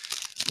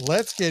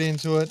 Let's get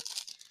into it.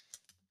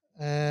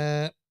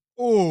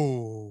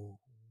 Oh,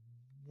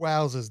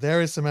 wowzers.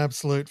 There is some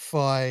absolute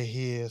fire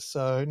here.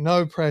 So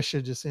no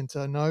pressure,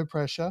 Jacinta. No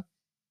pressure.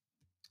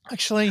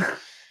 Actually,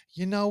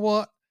 you know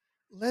what?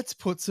 Let's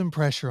put some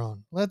pressure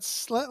on.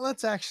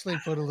 Let's actually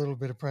put a little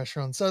bit of pressure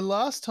on. So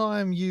last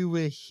time you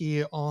were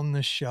here on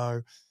the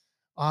show,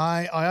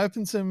 I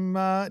opened some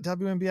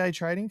WNBA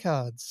trading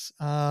cards,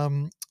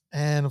 and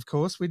of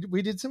course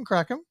we did some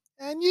Crackham,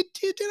 and you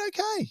did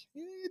okay.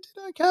 You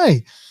did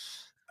okay.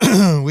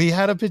 We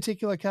had a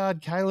particular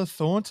card, Kayla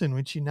Thornton,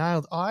 which you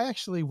nailed. I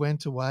actually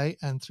went away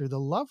and through the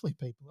lovely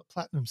people at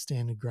Platinum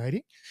Standard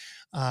Grading,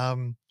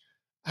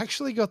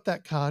 actually got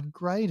that card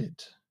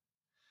graded.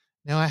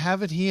 Now I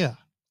have it here.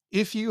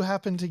 if you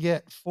happen to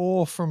get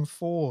 4 from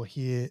 4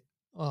 here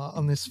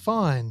on this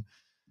fine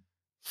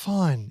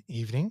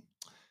evening,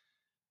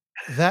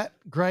 that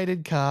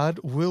graded card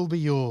will be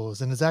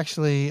yours. And it's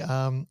actually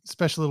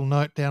special little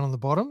note down on the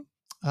bottom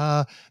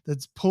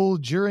that's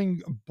pulled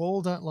during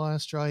Ball Don't Lie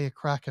Australia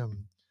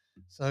Crackham.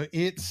 So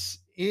it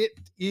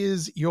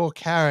is your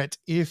carrot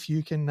if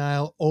you can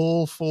nail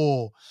all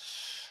 4.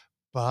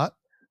 But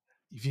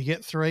if you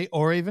get 3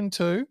 or even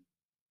 2,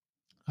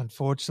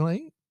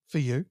 unfortunately for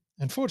you,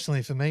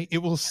 unfortunately for me, it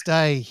will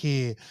stay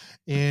here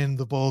in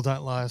the Ball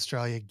Don't Lie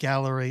Australia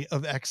Gallery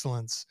of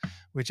Excellence,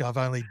 which I've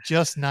only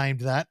just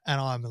named that, and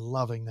I'm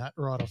loving that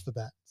right off the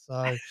bat.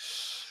 So,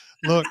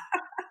 look,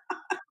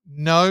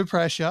 no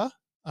pressure,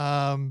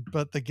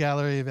 but the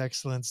Gallery of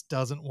Excellence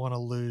doesn't want to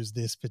lose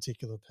this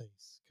particular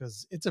piece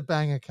because it's a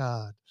banger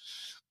card.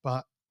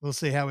 But we'll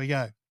see how we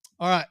go.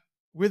 All right,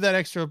 with that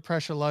extra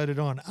pressure loaded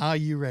on, are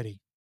you ready?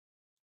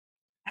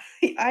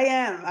 I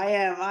am. I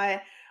am.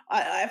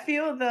 I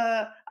feel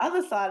the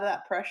other side of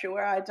that pressure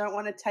where I don't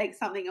want to take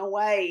something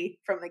away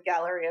from the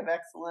gallery of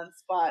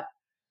excellence, but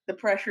the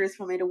pressure is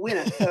for me to win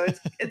it. So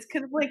it's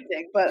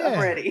conflicting, but I'm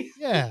Yeah. ready.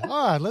 Yeah.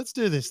 All right. Let's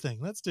do this thing.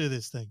 Let's do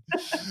this thing.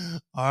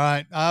 All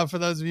right. For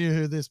those of you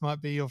who this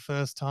might be your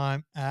first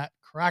time at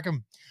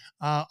Crackham,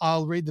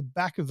 I'll read the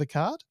back of the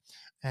card.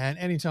 And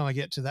anytime I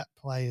get to that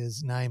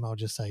player's name, I'll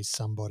just say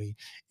somebody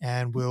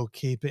and we'll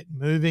keep it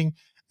moving.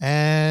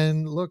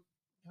 And look,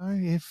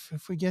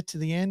 if we get to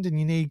the end and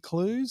you need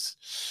clues,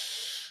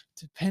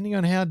 depending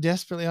on how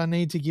desperately I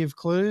need to give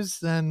clues,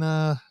 then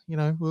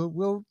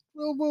we'll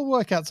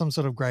work out some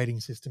sort of grading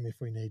system if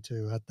we need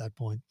to at that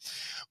point.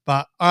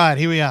 But all right,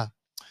 here we are.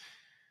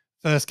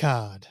 First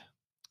card,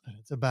 and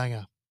it's a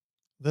banger.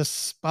 The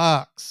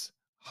Sparks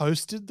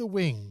hosted the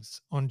Wings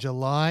on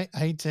July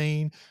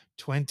 18,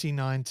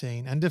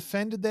 2019, and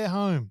defended their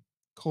home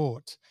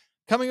court.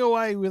 Coming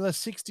away with a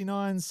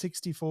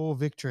 69-64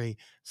 victory,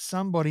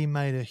 somebody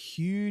made a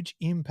huge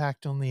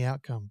impact on the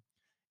outcome,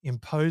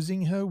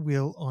 imposing her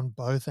will on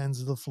both ends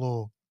of the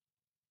floor.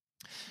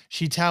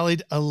 She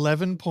tallied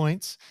 11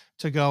 points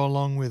to go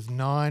along with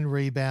 9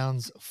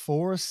 rebounds,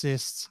 4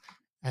 assists,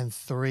 and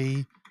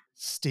 3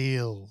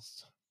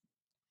 steals.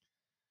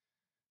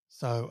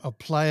 So a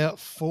player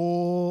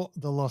for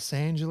the Los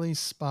Angeles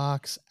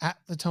Sparks at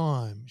the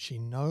time. She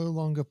no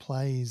longer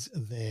plays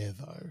there,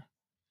 though.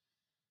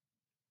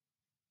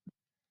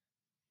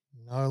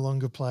 No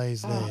longer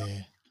plays Oh,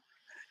 there.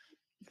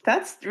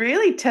 that's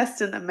really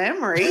testing the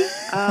memory. It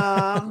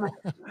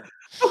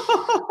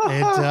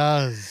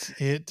does.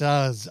 It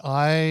does.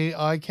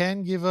 I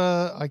can give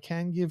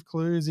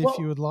clues if what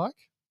you would like.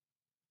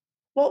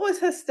 what was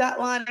her stat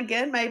line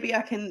again? Maybe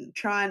I can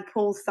try and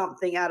pull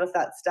something out of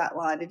that stat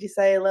line. Did you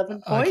say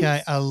 11 Okay,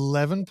 points?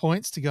 11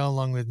 points to go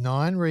along with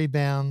 9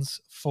 rebounds,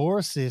 4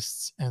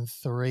 assists, and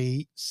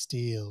 3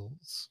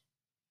 steals.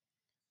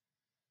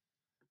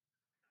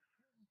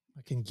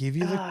 I can give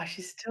you the Oh,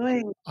 she's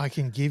doing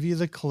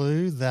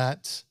clue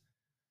that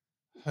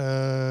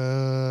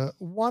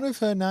one of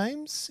her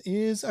names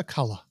is a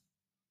color.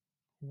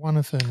 One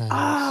of her names.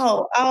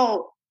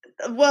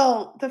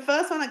 Well, the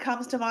first one that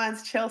comes to mind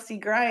is Chelsea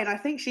Gray, and I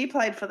think she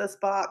played for the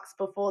Sparks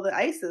before the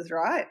Aces,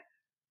 right?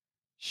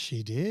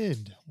 She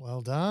did.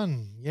 Well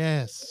done.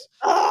 Yes.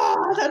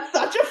 Oh, that's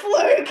such a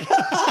fluke.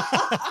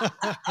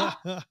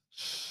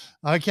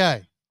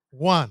 Okay.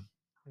 One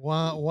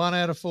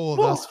out of 4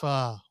 Whew. thus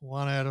far.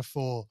 1 out of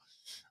 4.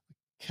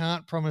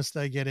 Can't promise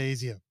they get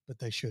easier, but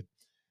they should.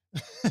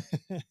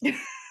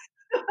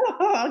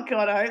 Oh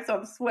god, I hope so.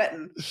 I'm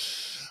sweating.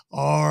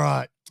 All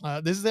right.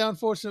 This is the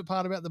unfortunate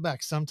part about the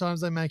back.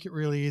 Sometimes they make it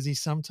really easy.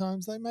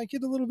 Sometimes they make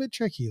it a little bit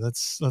tricky.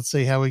 Let's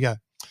see how we go.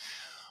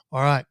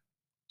 All right.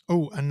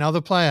 Oh,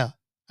 another player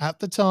at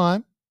the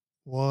time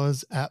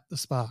was at the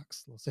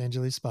Sparks, Los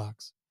Angeles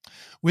Sparks.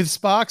 With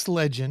Sparks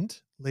legend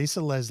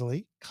Lisa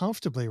Leslie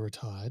comfortably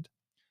retired,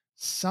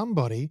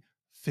 somebody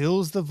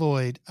fills the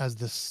void as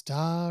the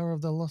star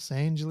of the Los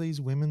Angeles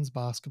women's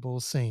basketball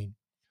scene,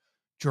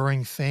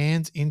 drawing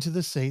fans into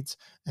the seats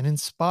and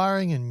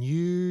inspiring a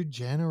new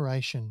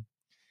generation.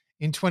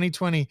 In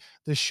 2020,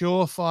 the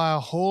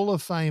Surefire Hall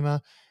of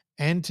Famer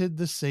entered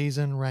the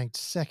season ranked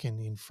second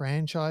in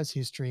franchise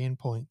history in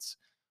points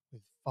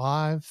with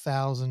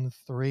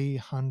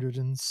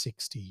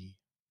 5,360.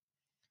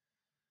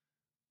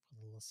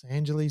 The Los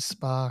Angeles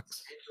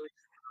Sparks.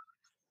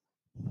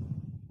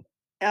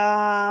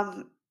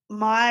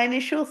 My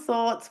initial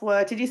thoughts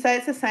were, did you say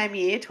it's the same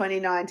year,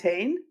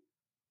 2019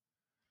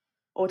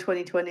 or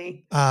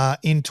 2020?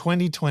 In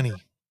 2020,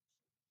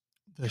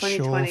 the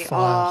 2020. Surefire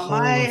Hall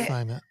of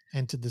Famer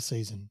entered the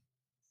season.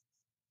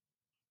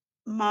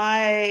 My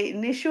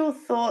initial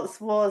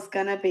thoughts was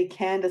gonna be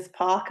Candace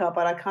Parker,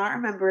 but I can't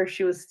remember if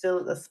she was still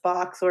at the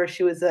Sparks or if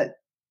she was at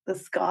the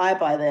Sky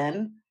by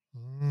then.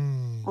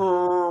 Mm.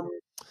 Um,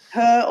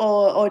 her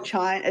or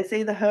China. It's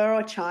either her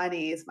or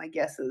Chinese, my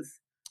guesses.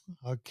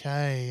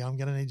 Okay, I'm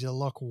going to need you to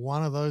lock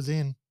one of those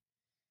in.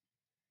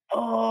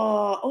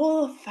 Oh,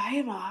 Hall of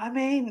Famer. I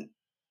mean,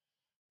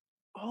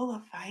 Hall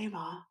of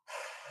Famer.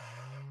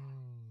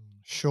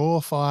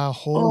 Surefire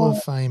Hall of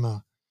Oh,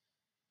 Famer.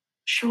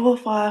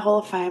 surefire Hall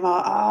of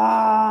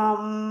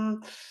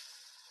Famer.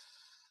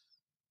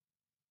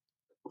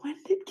 When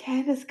did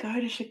Candace go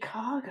to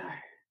Chicago?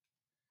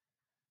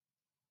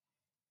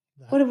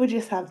 What That did we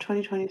just have?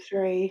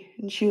 2023,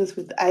 and she was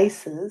with the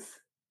Aces.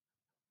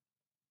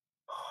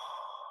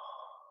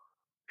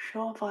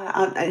 Surefire.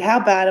 And how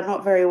bad? I'm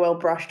not very well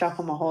brushed up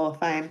on my Hall of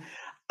Fame.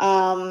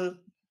 Um,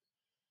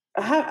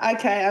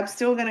 okay, I'm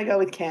still gonna go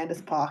with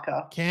Candace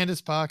Parker.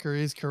 Candace Parker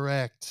is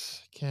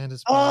correct.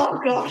 Candace Oh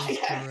Parker gosh, is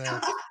yes.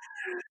 correct.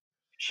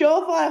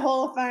 Surefire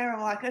Hall of Famer.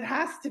 I'm like, it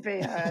has to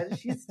be her.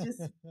 She's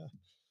just All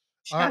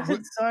right.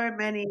 shattered so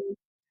many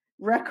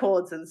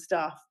records and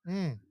stuff.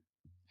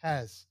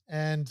 Has.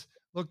 And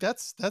look,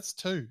 that's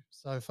two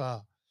so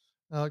far.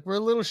 Like we're a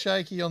little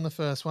shaky on the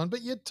first one,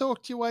 but you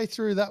talked your way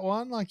through that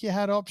one. Like you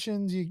had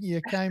options.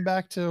 You came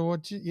back to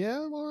what you yeah,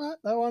 all right.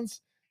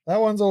 That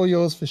one's all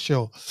yours for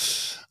sure.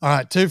 All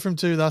right, 2 from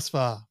 2 thus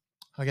far.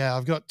 Okay,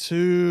 I've got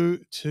two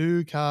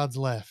cards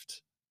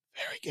left.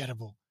 Very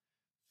gettable.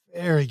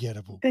 Very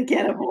gettable.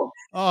 Forgettable.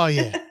 Oh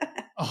yeah.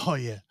 Oh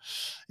yeah.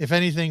 If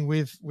anything,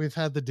 we've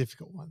had the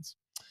difficult ones.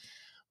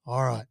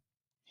 All right.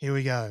 Here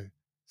we go.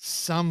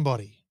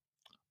 Somebody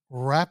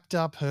wrapped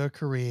up her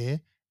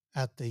career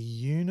at the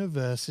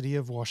University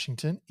of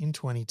Washington in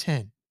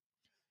 2010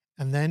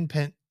 and then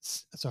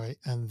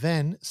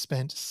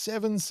spent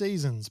 7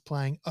 seasons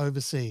playing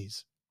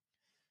overseas.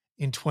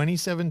 In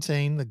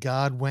 2017, the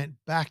guard went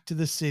back to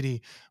the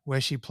city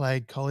where she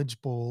played college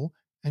ball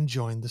and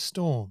joined the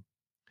Storm.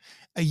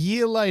 A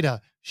year later,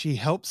 she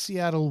helped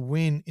Seattle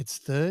win its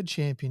 3rd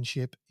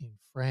championship in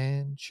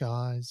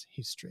franchise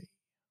history.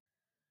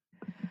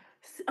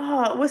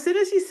 Oh, well, as soon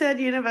as you said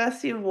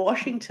University of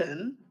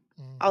Washington,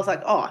 I was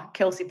like, Mhm. oh,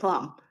 Kelsey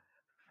Plum.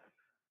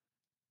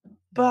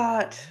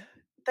 But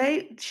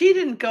No. she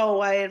didn't go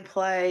away and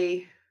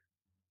play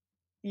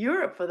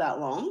Europe for that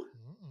long,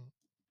 Mm-mm.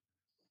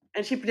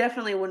 and she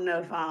definitely wouldn't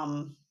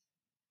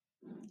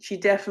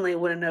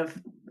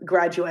have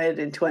graduated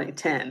in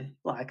 2010.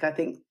 Like, I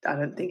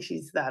don't think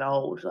she's that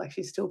old. Like,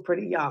 she's still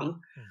pretty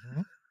young.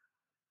 Mhm.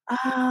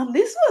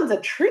 This one's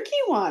a tricky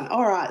one.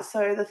 All right,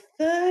 so the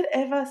 3rd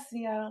ever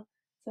Seattle,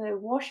 so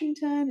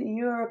Washington,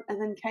 Europe, and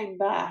then came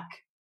back.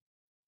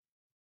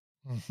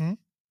 Mhm.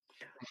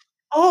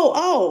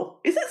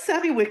 Is it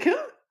Sammy Wickham?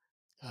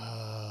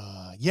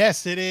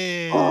 Yes, it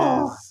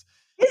Oh, is.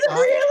 is it Uh,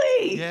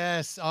 really?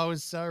 yes, I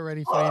was so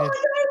ready for you Oh, to. no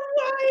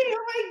way!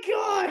 Oh my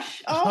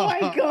gosh! Oh my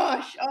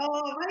gosh!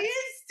 Oh, my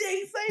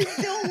instincts, they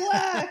still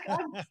work!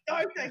 I'm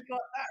stoked I got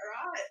that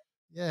right.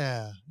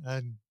 Yeah,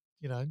 and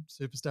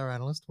superstar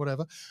analyst,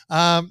 whatever.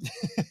 Um,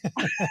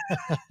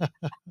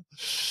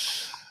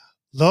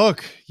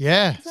 look,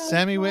 yeah, 'Cause I was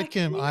Sammy like,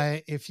 Whitcomb.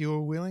 "This." If you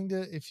were willing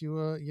to, if you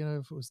were,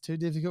 if it was too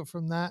difficult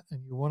from that,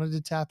 and you wanted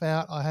to tap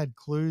out, I had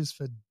clues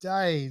for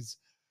days.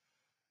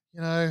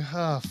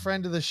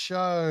 Friend of the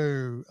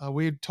show.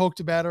 We had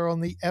talked about her on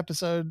the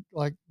episode,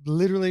 like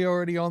literally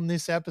already on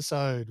this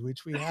episode,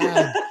 which we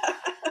had.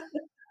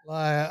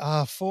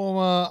 Like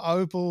former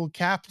Opal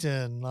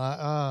captain,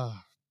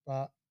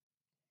 but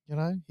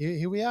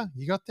here we are.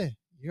 You got there.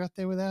 You got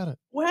there without it.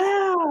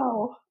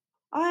 Wow!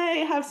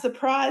 I have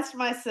surprised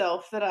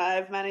myself that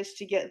I've managed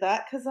to get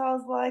that because I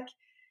was like,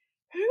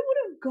 "Who would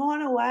have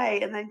gone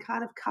away and then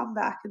kind of come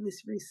back in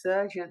this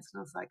resurgence?" And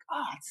I was like,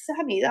 "Oh, it's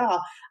Sammy,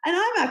 ah." And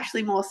I'm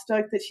actually more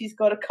stoked that she's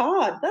got a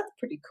card. That's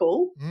pretty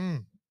cool.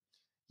 Mm.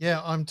 Yeah,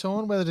 I'm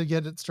torn whether to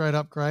get it straight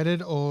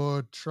upgraded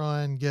or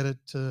try and get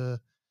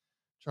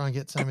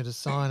Sammy to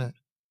sign it.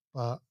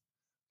 But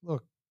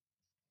look,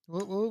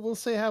 we'll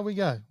see how we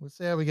go. We'll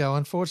see how we go.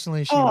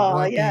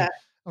 Oh, yeah.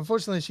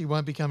 Unfortunately, she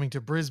won't be coming to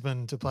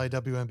Brisbane to play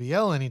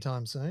WNBL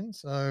anytime soon.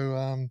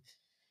 So,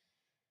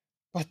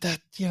 but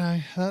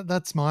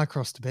that's my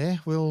cross to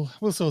bear. We'll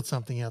sort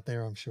something out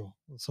there. I'm sure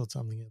we'll sort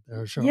something out there.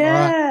 I'm sure. All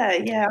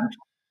right. Yeah, yeah,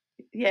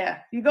 yeah.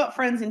 You got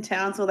friends in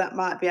Townsville that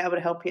might be able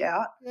to help you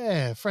out.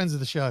 Yeah, friends of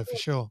the show for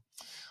sure.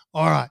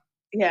 All right.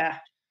 Yeah.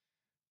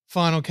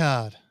 Final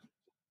card.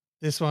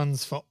 This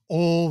one's for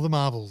all the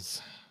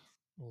marbles,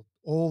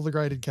 all the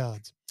graded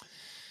cards.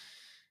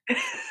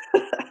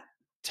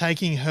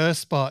 Taking her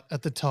spot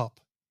at the top.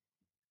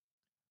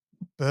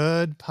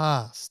 Bird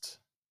past.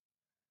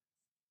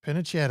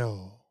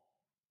 Pinochetto.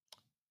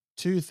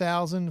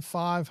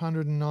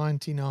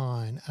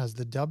 2,599 as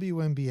the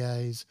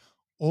WNBA's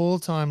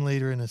all-time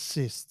leader in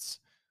assists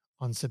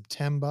on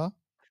September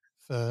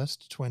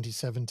 1st,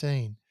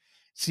 2017.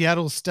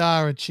 Seattle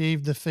Star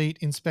achieved the feat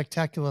in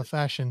spectacular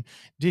fashion,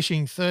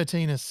 dishing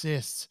 13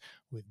 assists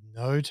with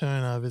no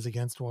turnovers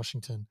against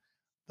Washington.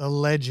 The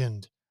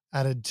legend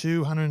added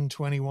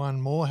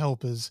 221 more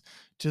helpers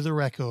to the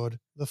record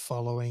the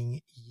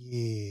following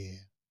year.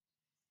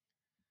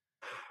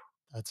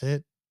 That's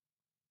it.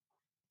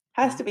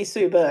 Has to be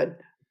Sue Bird.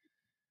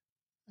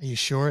 Are you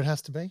sure it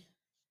has to be?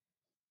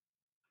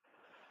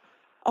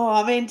 Oh,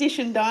 I mean, dish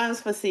and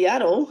dimes for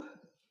Seattle.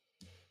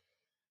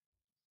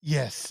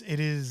 Yes, it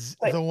is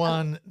Wait, the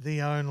one,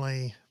 the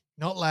only,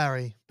 not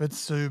Larry, but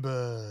Sue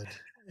Bird.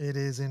 It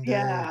is indeed.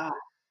 yeah.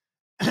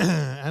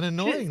 And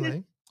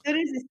annoyingly,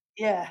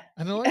 Yeah.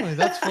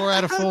 that's 4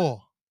 out of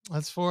 4.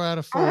 That's 4 out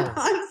of 4.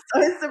 I'm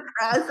so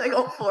surprised I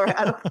got 4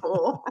 out of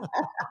 4.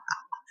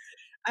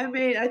 I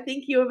mean, I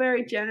think you were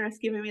very generous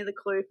giving me the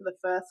clue for the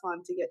first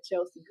one to get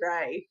Chelsea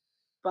Gray,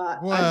 but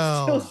I'm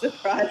still Well,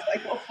 surprised I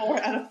got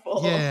 4 out of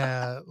 4.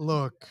 yeah,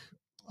 look,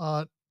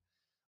 uh,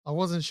 I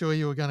wasn't sure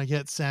you were gonna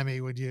get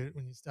Sammy when you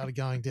started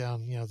going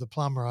down, the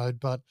Plum Road,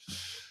 but,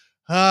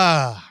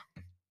 ah,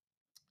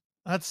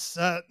 that's,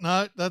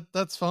 no,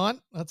 that's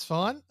fine. That's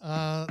fine.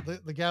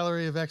 The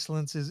Gallery of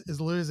Excellence is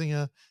losing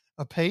a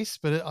piece,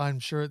 but I'm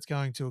sure it's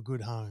going to a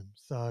good home.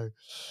 So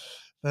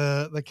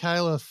the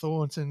Kayla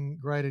Thornton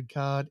graded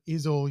card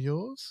is all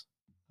yours.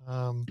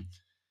 Um,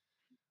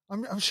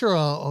 I'm sure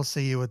I'll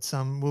see you at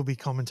some. We'll be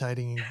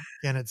commentating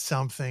again at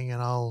something,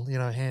 and I'll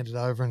hand it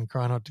over and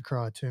try not to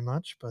cry too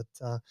much, but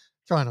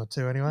try not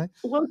to anyway.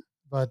 Well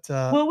But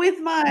well, with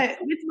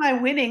my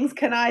winnings,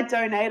 can I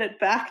donate it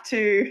back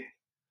to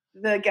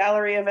the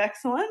Gallery of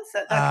Excellence?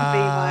 That could be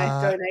my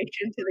uh,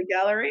 donation to the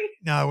gallery?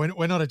 no,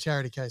 we're not a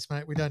charity case,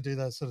 mate. We don't do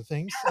those sort of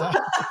things.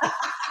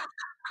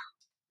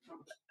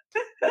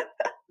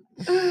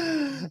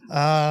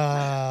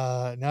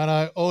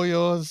 No, all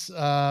yours.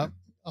 Like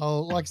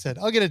I said,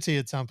 I'll get it to you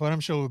at some point. I'm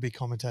sure we'll be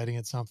commentating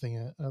at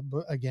something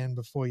again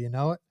before you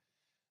know it.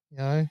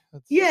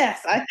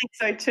 Yes, I think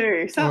so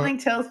too. or Something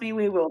tells me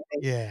we will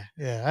be. yeah,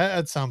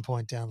 at some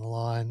point down the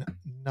line.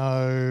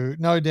 No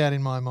doubt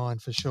in my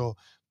mind for sure.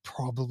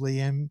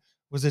 Probably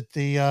was it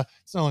the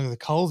it's no longer the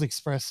Coles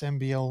Express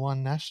MBL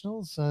One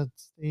Nationals.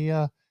 It's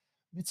the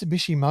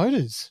Mitsubishi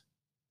Motors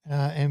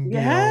MBL One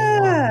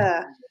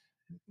Yeah.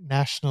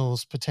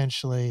 Nationals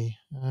potentially,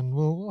 and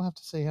we'll have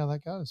to see how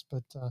that goes.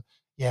 But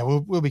yeah,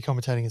 we'll be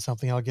commentating on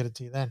something. I'll get it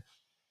to you then.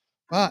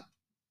 But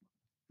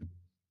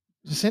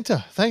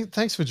Jacinta,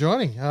 thanks for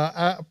joining.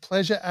 A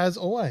pleasure as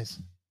always.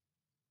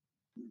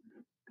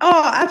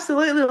 Oh,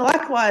 absolutely.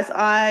 Likewise,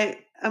 I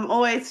am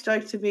always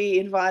stoked to be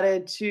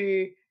invited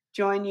to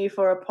join you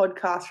for a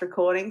podcast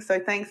recording. So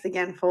thanks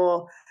again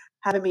for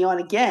having me on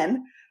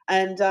again.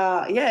 And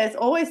yeah, it's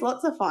always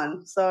lots of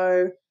fun.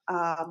 So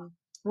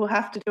we'll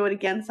have to do it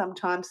again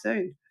sometime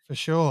soon. For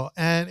sure.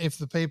 And if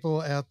the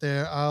people out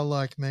there are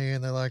like me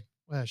and they're like,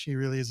 wow, she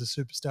really is a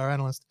superstar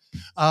analyst,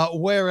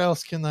 where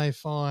else can they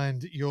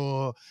find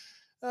your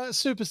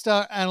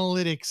superstar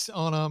analytics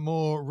on a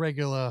more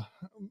regular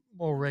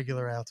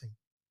outing?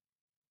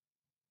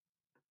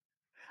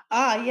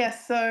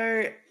 Yes.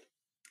 So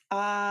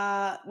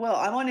well,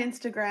 I'm on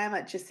Instagram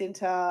at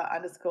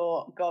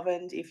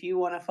Jacinta_Govind if you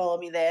want to follow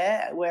me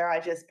there, where I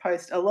just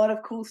post a lot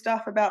of cool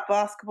stuff about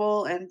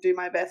basketball and do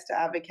my best to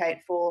advocate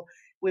for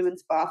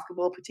women's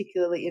basketball,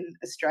 particularly in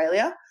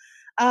Australia.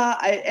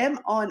 I am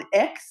on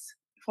X,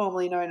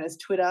 formerly known as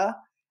Twitter,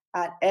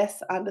 at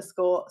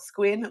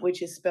S_Squin,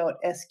 which is spelled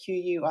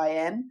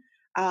SQUIN.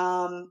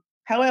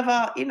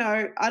 However,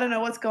 I don't know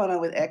what's going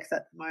on with X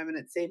at the moment.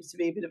 It seems to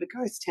be a bit of a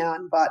ghost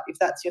town, but if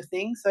that's your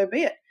thing, so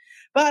be it.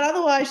 But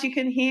otherwise, you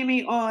can hear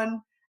me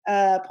on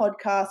a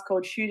podcast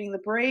called Shooting the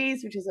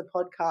Breeze, which is a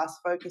podcast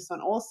focused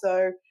on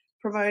also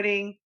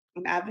promoting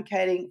and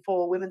advocating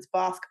for women's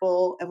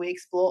basketball. And we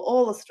explore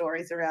all the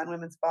stories around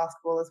women's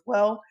basketball as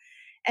well.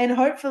 And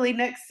hopefully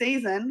next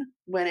season,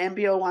 when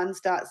NBL One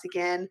starts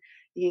again,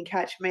 you can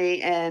catch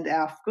me and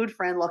our good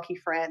friend Lockie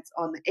France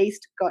on the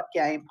East Got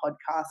Game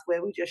podcast,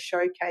 where we just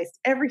showcased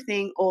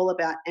everything all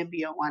about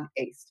NBL One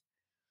East.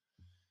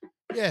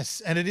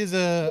 Yes, and it is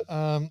a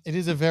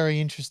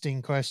very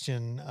interesting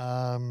question.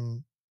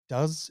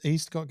 Does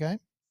East got game?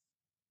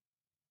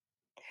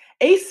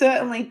 East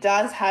certainly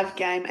does have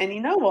game, and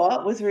you know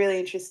what was really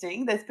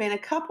interesting? There's been a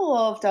couple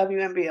of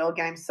WNBL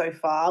games so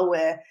far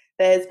where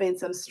there's been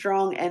some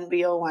strong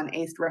NBL One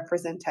East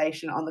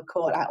representation on the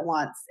court at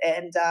once,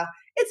 and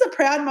it's a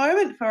proud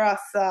moment for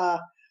us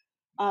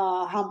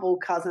humble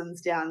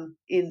cousins down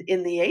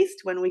in the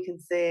East when we can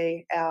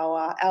see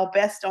our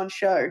best on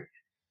show.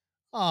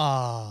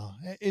 Ah,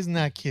 isn't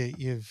that cute?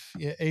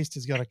 East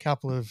has got a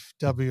couple of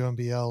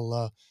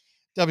WNBL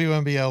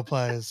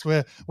players.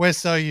 We're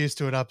so used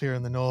to it up here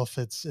in the north.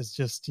 It's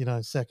just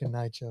second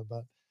nature.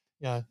 But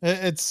yeah,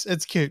 it's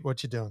cute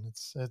what you're doing.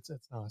 It's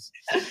nice.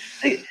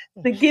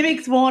 The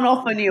gimmick's worn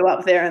off on you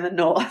up there in the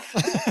north,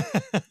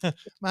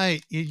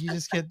 mate. You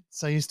just get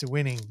so used to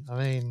winning. I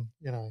mean,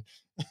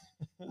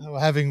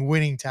 having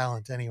winning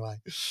talent anyway.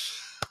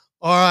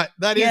 All right,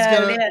 that is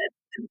gonna. Yeah.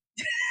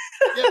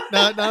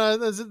 Yep, no.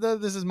 This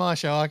is my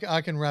show.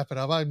 I can wrap it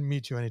up. I can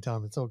mute you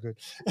anytime. It's all good.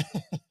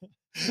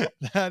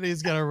 That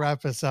is going to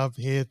wrap us up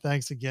here.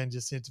 Thanks again,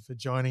 Jacinta, for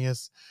joining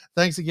us.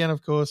 Thanks again,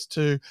 of course,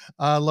 to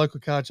local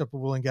card shop of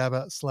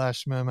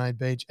Woolloongabba / Mermaid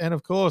Beach. And,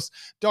 of course,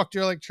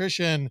 Dr.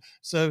 Electrician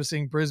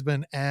servicing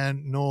Brisbane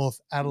and North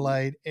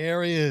Adelaide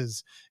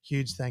areas.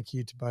 Huge thank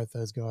you to both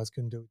those guys.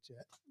 Couldn't do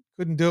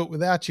it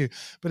without you.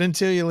 But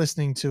until you're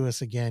listening to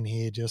us again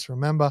here, just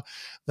remember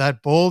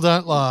that ball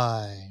don't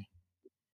lie.